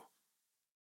Show.